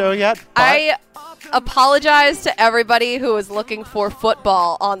to this show yet. But I apologize to everybody who is looking for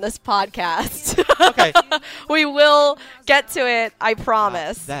football on this podcast. Okay. We will get to it, I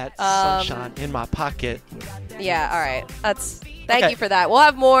promise. That sunshine in my pocket. Yeah, all right. Thank Okay. you for that. We'll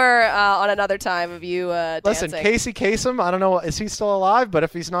have more on another time of you Listen, dancing. Casey Kasem, I don't know, is he still alive? But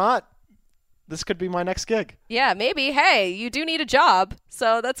if he's not, this could be my next gig. Yeah, maybe. Hey, you do need a job,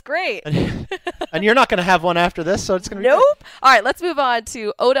 so that's great. And you're not going to have one after this, so it's going to be Nope. All right, let's move on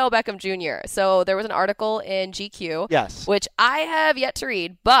to Odell Beckham Jr. So there was an article in GQ, Yes. which I have yet to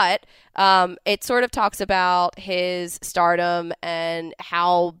read, but it sort of talks about his stardom and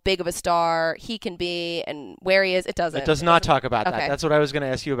how big of a star he can be and where he is. It doesn't. It does not talk about that. Okay. That's what I was going to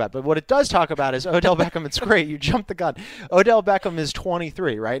ask you about. But what it does talk about is Odell Beckham. It's great. You jumped the gun. Odell Beckham is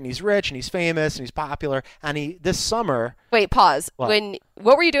 23, right? And he's rich and he's famous and he's popular. And this summer. Wait, pause. What?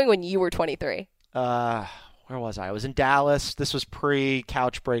 What were you doing when you were 23? Where was I? I was in Dallas. This was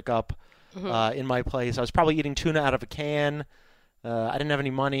pre-couch breakup in my place. I was probably eating tuna out of a can. I didn't have any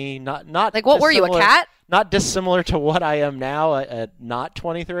money. Not like what were you, a cat? Not dissimilar to what I am now at not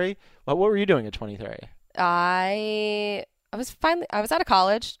 23. What were you doing at 23? I was out of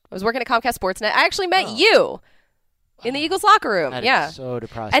college. I was working at Comcast Sportsnet. I actually met you in the Eagles locker room. That yeah. is so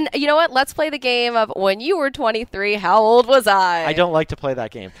depressing. And you know what? Let's play the game of when you were 23, how old was I? I don't like to play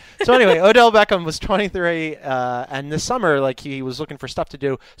that game. So anyway, Odell Beckham was 23, and this summer, like, he was looking for stuff to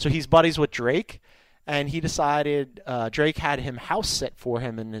do. So he's buddies with Drake, and he decided Drake had him house sit for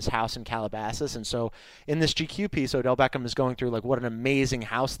him in his house in Calabasas. And so in this GQ piece, Odell Beckham is going through, like, what an amazing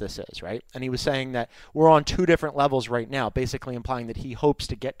house this is, right? And he was saying that we're on two different levels right now, basically implying that he hopes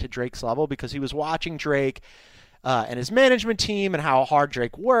to get to Drake's level because he was watching Drake and his management team and how hard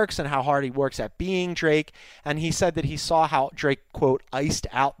Drake works and how hard he works at being Drake. And he said that he saw how Drake, quote, iced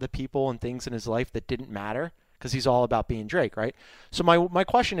out the people and things in his life that didn't matter because he's all about being Drake, right? So my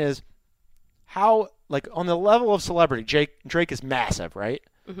question is, how, like, on the level of celebrity, Drake is massive, right?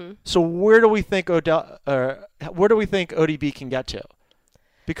 Mm-hmm. So where do we think ODB can get to?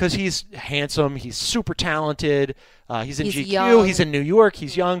 Because he's handsome, he's super talented, he's in GQ, young. he's in New York,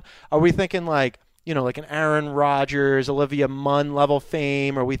 he's young. Are we thinking like an Aaron Rodgers, Olivia Munn level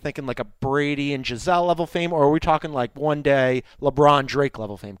fame? Are we thinking like a Brady and Giselle level fame? Or are we talking like one day LeBron Drake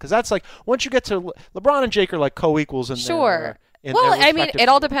level fame? Because that's like, once you get to LeBron and Drake are like co-equals in Sure. their Well, I mean, respective it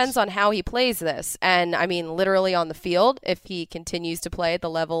all fields. depends on how he plays this. And, I mean, literally on the field, if he continues to play at the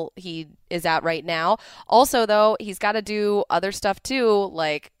level he is at right now. Also, though, he's got to do other stuff, too,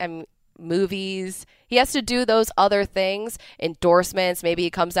 like movies. He has to do those other things, endorsements. Maybe he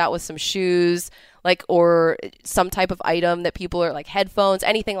comes out with some shoes, like, or some type of item that people are like headphones,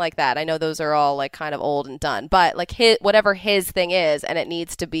 anything like that. I know those are all like kind of old and done, but like whatever his thing is, and it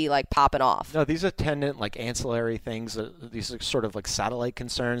needs to be like popping off. No, these attendant like ancillary things. These are sort of like satellite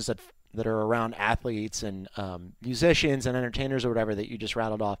concerns that are around athletes and musicians and entertainers or whatever that you just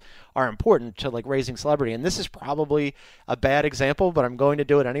rattled off are important to like raising celebrity. And this is probably a bad example, but I'm going to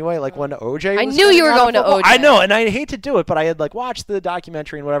do it anyway. Like when OJ, I was knew you getting were out of going to football. OJ. I know, and I hate to do it, but I had like watched the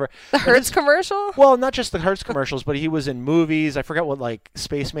documentary and whatever. The Hertz commercial? Well, not just the Hertz commercials, but he was in movies. I forget what like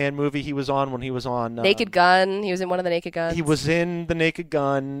Spaceman movie he was on when he was on Naked Gun. He was in one of the Naked Guns. He was in The Naked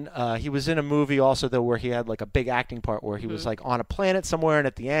Gun. He was in a movie also, though, where he had like a big acting part where he was like on a planet somewhere, and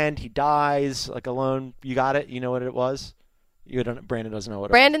at the end he dies like alone. You got it? You know what it was? Brandon doesn't know what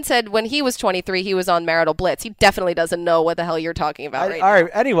it was. Brandon said when he was 23, he was on Marital Blitz. He definitely doesn't know what the hell you're talking about right All now. right.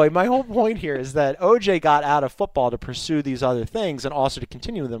 Anyway, my whole point here is that OJ got out of football to pursue these other things and also to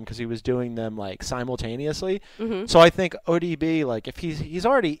continue them because he was doing them like simultaneously. Mhm. So I think ODB, like if he's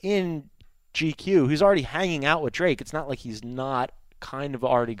already in GQ, he's already hanging out with Drake. It's not like he's not kind of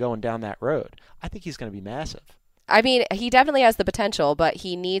already going down that road. I think he's going to be massive. I mean, he definitely has the potential, but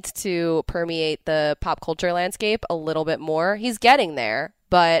he needs to permeate the pop culture landscape a little bit more. He's getting there,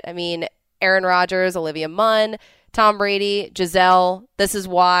 but I mean, Aaron Rodgers, Olivia Munn, Tom Brady, Giselle, this is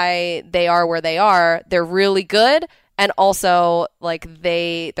why they are where they are. They're really good. And also, like,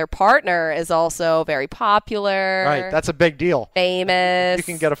 their partner is also very popular. Right. That's a big deal. Famous. You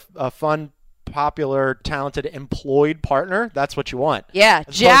can get a fun, popular, talented, employed partner. That's what you want. Yeah.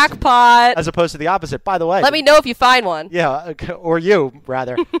 Jackpot. As opposed to the opposite. By the way. Let me know if you find one. Yeah. Or you,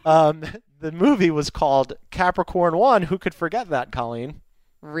 rather. The movie was called Capricorn 1. Who could forget that, Colleen?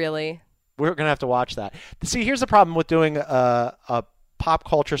 Really? We're going to have to watch that. See, here's the problem with doing a pop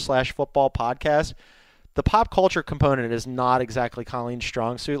culture / football podcast. The pop culture component is not exactly Colleen's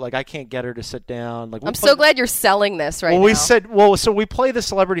strong suit. Like, I can't get her to sit down. Like, I'm so glad you're selling this right now. So we play the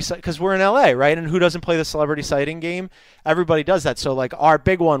celebrity site because we're in LA, right? And who doesn't play the celebrity sighting game? Everybody does that. So, like, our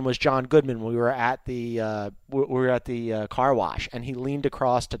big one was John Goodman. We were at the car wash, and he leaned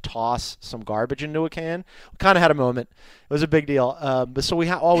across to toss some garbage into a can. We kind of had a moment. It was a big deal. But so we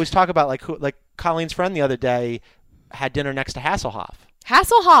always talk about like Colleen's friend the other day had dinner next to Hasselhoff.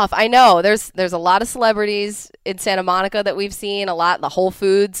 Hasselhoff, I know. There's a lot of celebrities in Santa Monica that we've seen. A lot. The Whole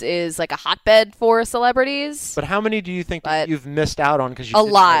Foods is like a hotbed for celebrities. But how many do you think you've missed out on because you a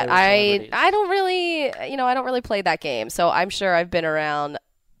lot? I don't really, I don't really play that game. So I'm sure I've been around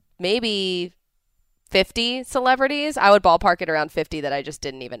maybe 50 celebrities. I would ballpark it around 50 that I just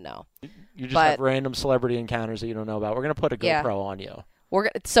didn't even know. You just have random celebrity encounters that you don't know about. We're gonna put a GoPro on you.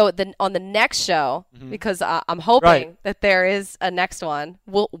 On the next show, because I'm hoping that there is a next one.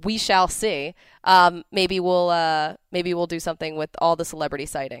 We shall see. Maybe we'll do something with all the celebrity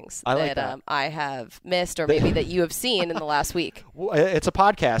sightings that I have missed, or maybe that you have seen in the last week. It's a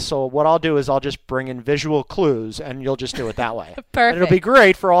podcast, so what I'll do is I'll just bring in visual clues, and you'll just do it that way. Perfect. And it'll be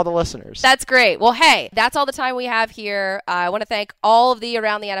great for all the listeners. That's great. Well, hey, that's all the time we have here. I want to thank all of the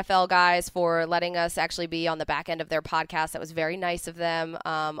Around the NFL guys for letting us actually be on the back end of their podcast. That was very nice of them.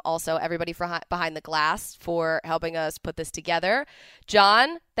 Also, everybody behind the glass for helping us put this together.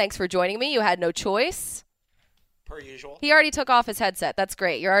 John, thanks for joining me. You had no choice. Per usual. He already took off his headset. That's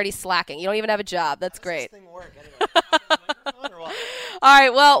great. You're already slacking. You don't even have a job. That's great. How does this thing work anyway? All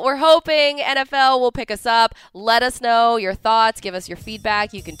right, well, we're hoping NFL will pick us up. Let us know your thoughts. Give us your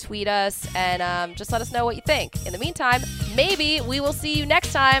feedback. You can tweet us and just let us know what you think. In the meantime, maybe we will see you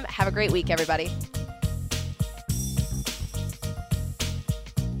next time. Have a great week, everybody.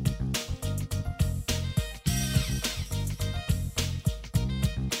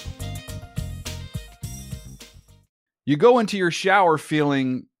 You go into your shower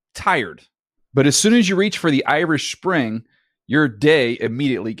feeling tired, but as soon as you reach for the Irish Spring, your day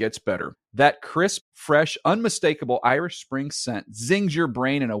immediately gets better. That crisp, fresh, unmistakable Irish Spring scent zings your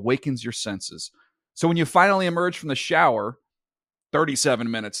brain and awakens your senses. So when you finally emerge from the shower, 37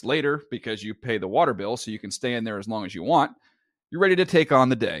 minutes later, because you pay the water bill so you can stay in there as long as you want, you're ready to take on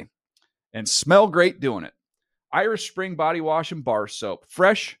the day. And smell great doing it. Irish Spring Body Wash and Bar Soap.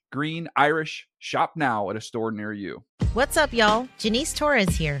 Fresh, green, Irish. Shop now at a store near you. What's up, y'all? Janice Torres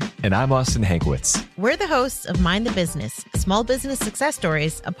here. And I'm Austin Hankwitz. We're the hosts of Mind the Business, Small Business Success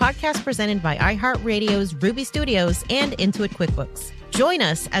Stories, a podcast presented by iHeartRadio's Ruby Studios and Intuit QuickBooks. Join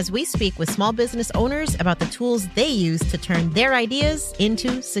us as we speak with small business owners about the tools they use to turn their ideas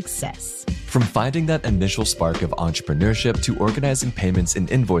into success. From finding that initial spark of entrepreneurship to organizing payments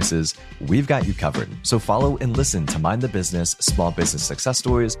and invoices, we've got you covered. So follow and listen to Mind the Business, Small Business Success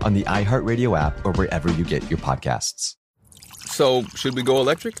Stories on the iHeartRadio app or wherever you get your podcasts. So, should we go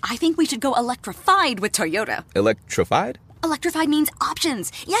electric? I think we should go electrified with Toyota. Electrified? Electrified means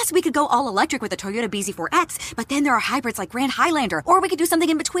options. Yes, we could go all electric with the Toyota BZ4X, but then there are hybrids like Grand Highlander, or we could do something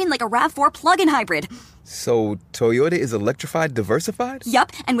in between like a RAV4 plug-in hybrid. So, Toyota is electrified diversified?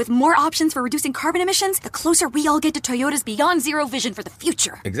 Yup, and with more options for reducing carbon emissions, the closer we all get to Toyota's Beyond Zero vision for the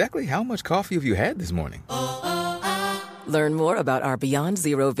future. Exactly how much coffee have you had this morning? Learn more about our Beyond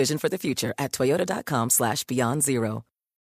Zero vision for the future at toyota.com/beyond zero.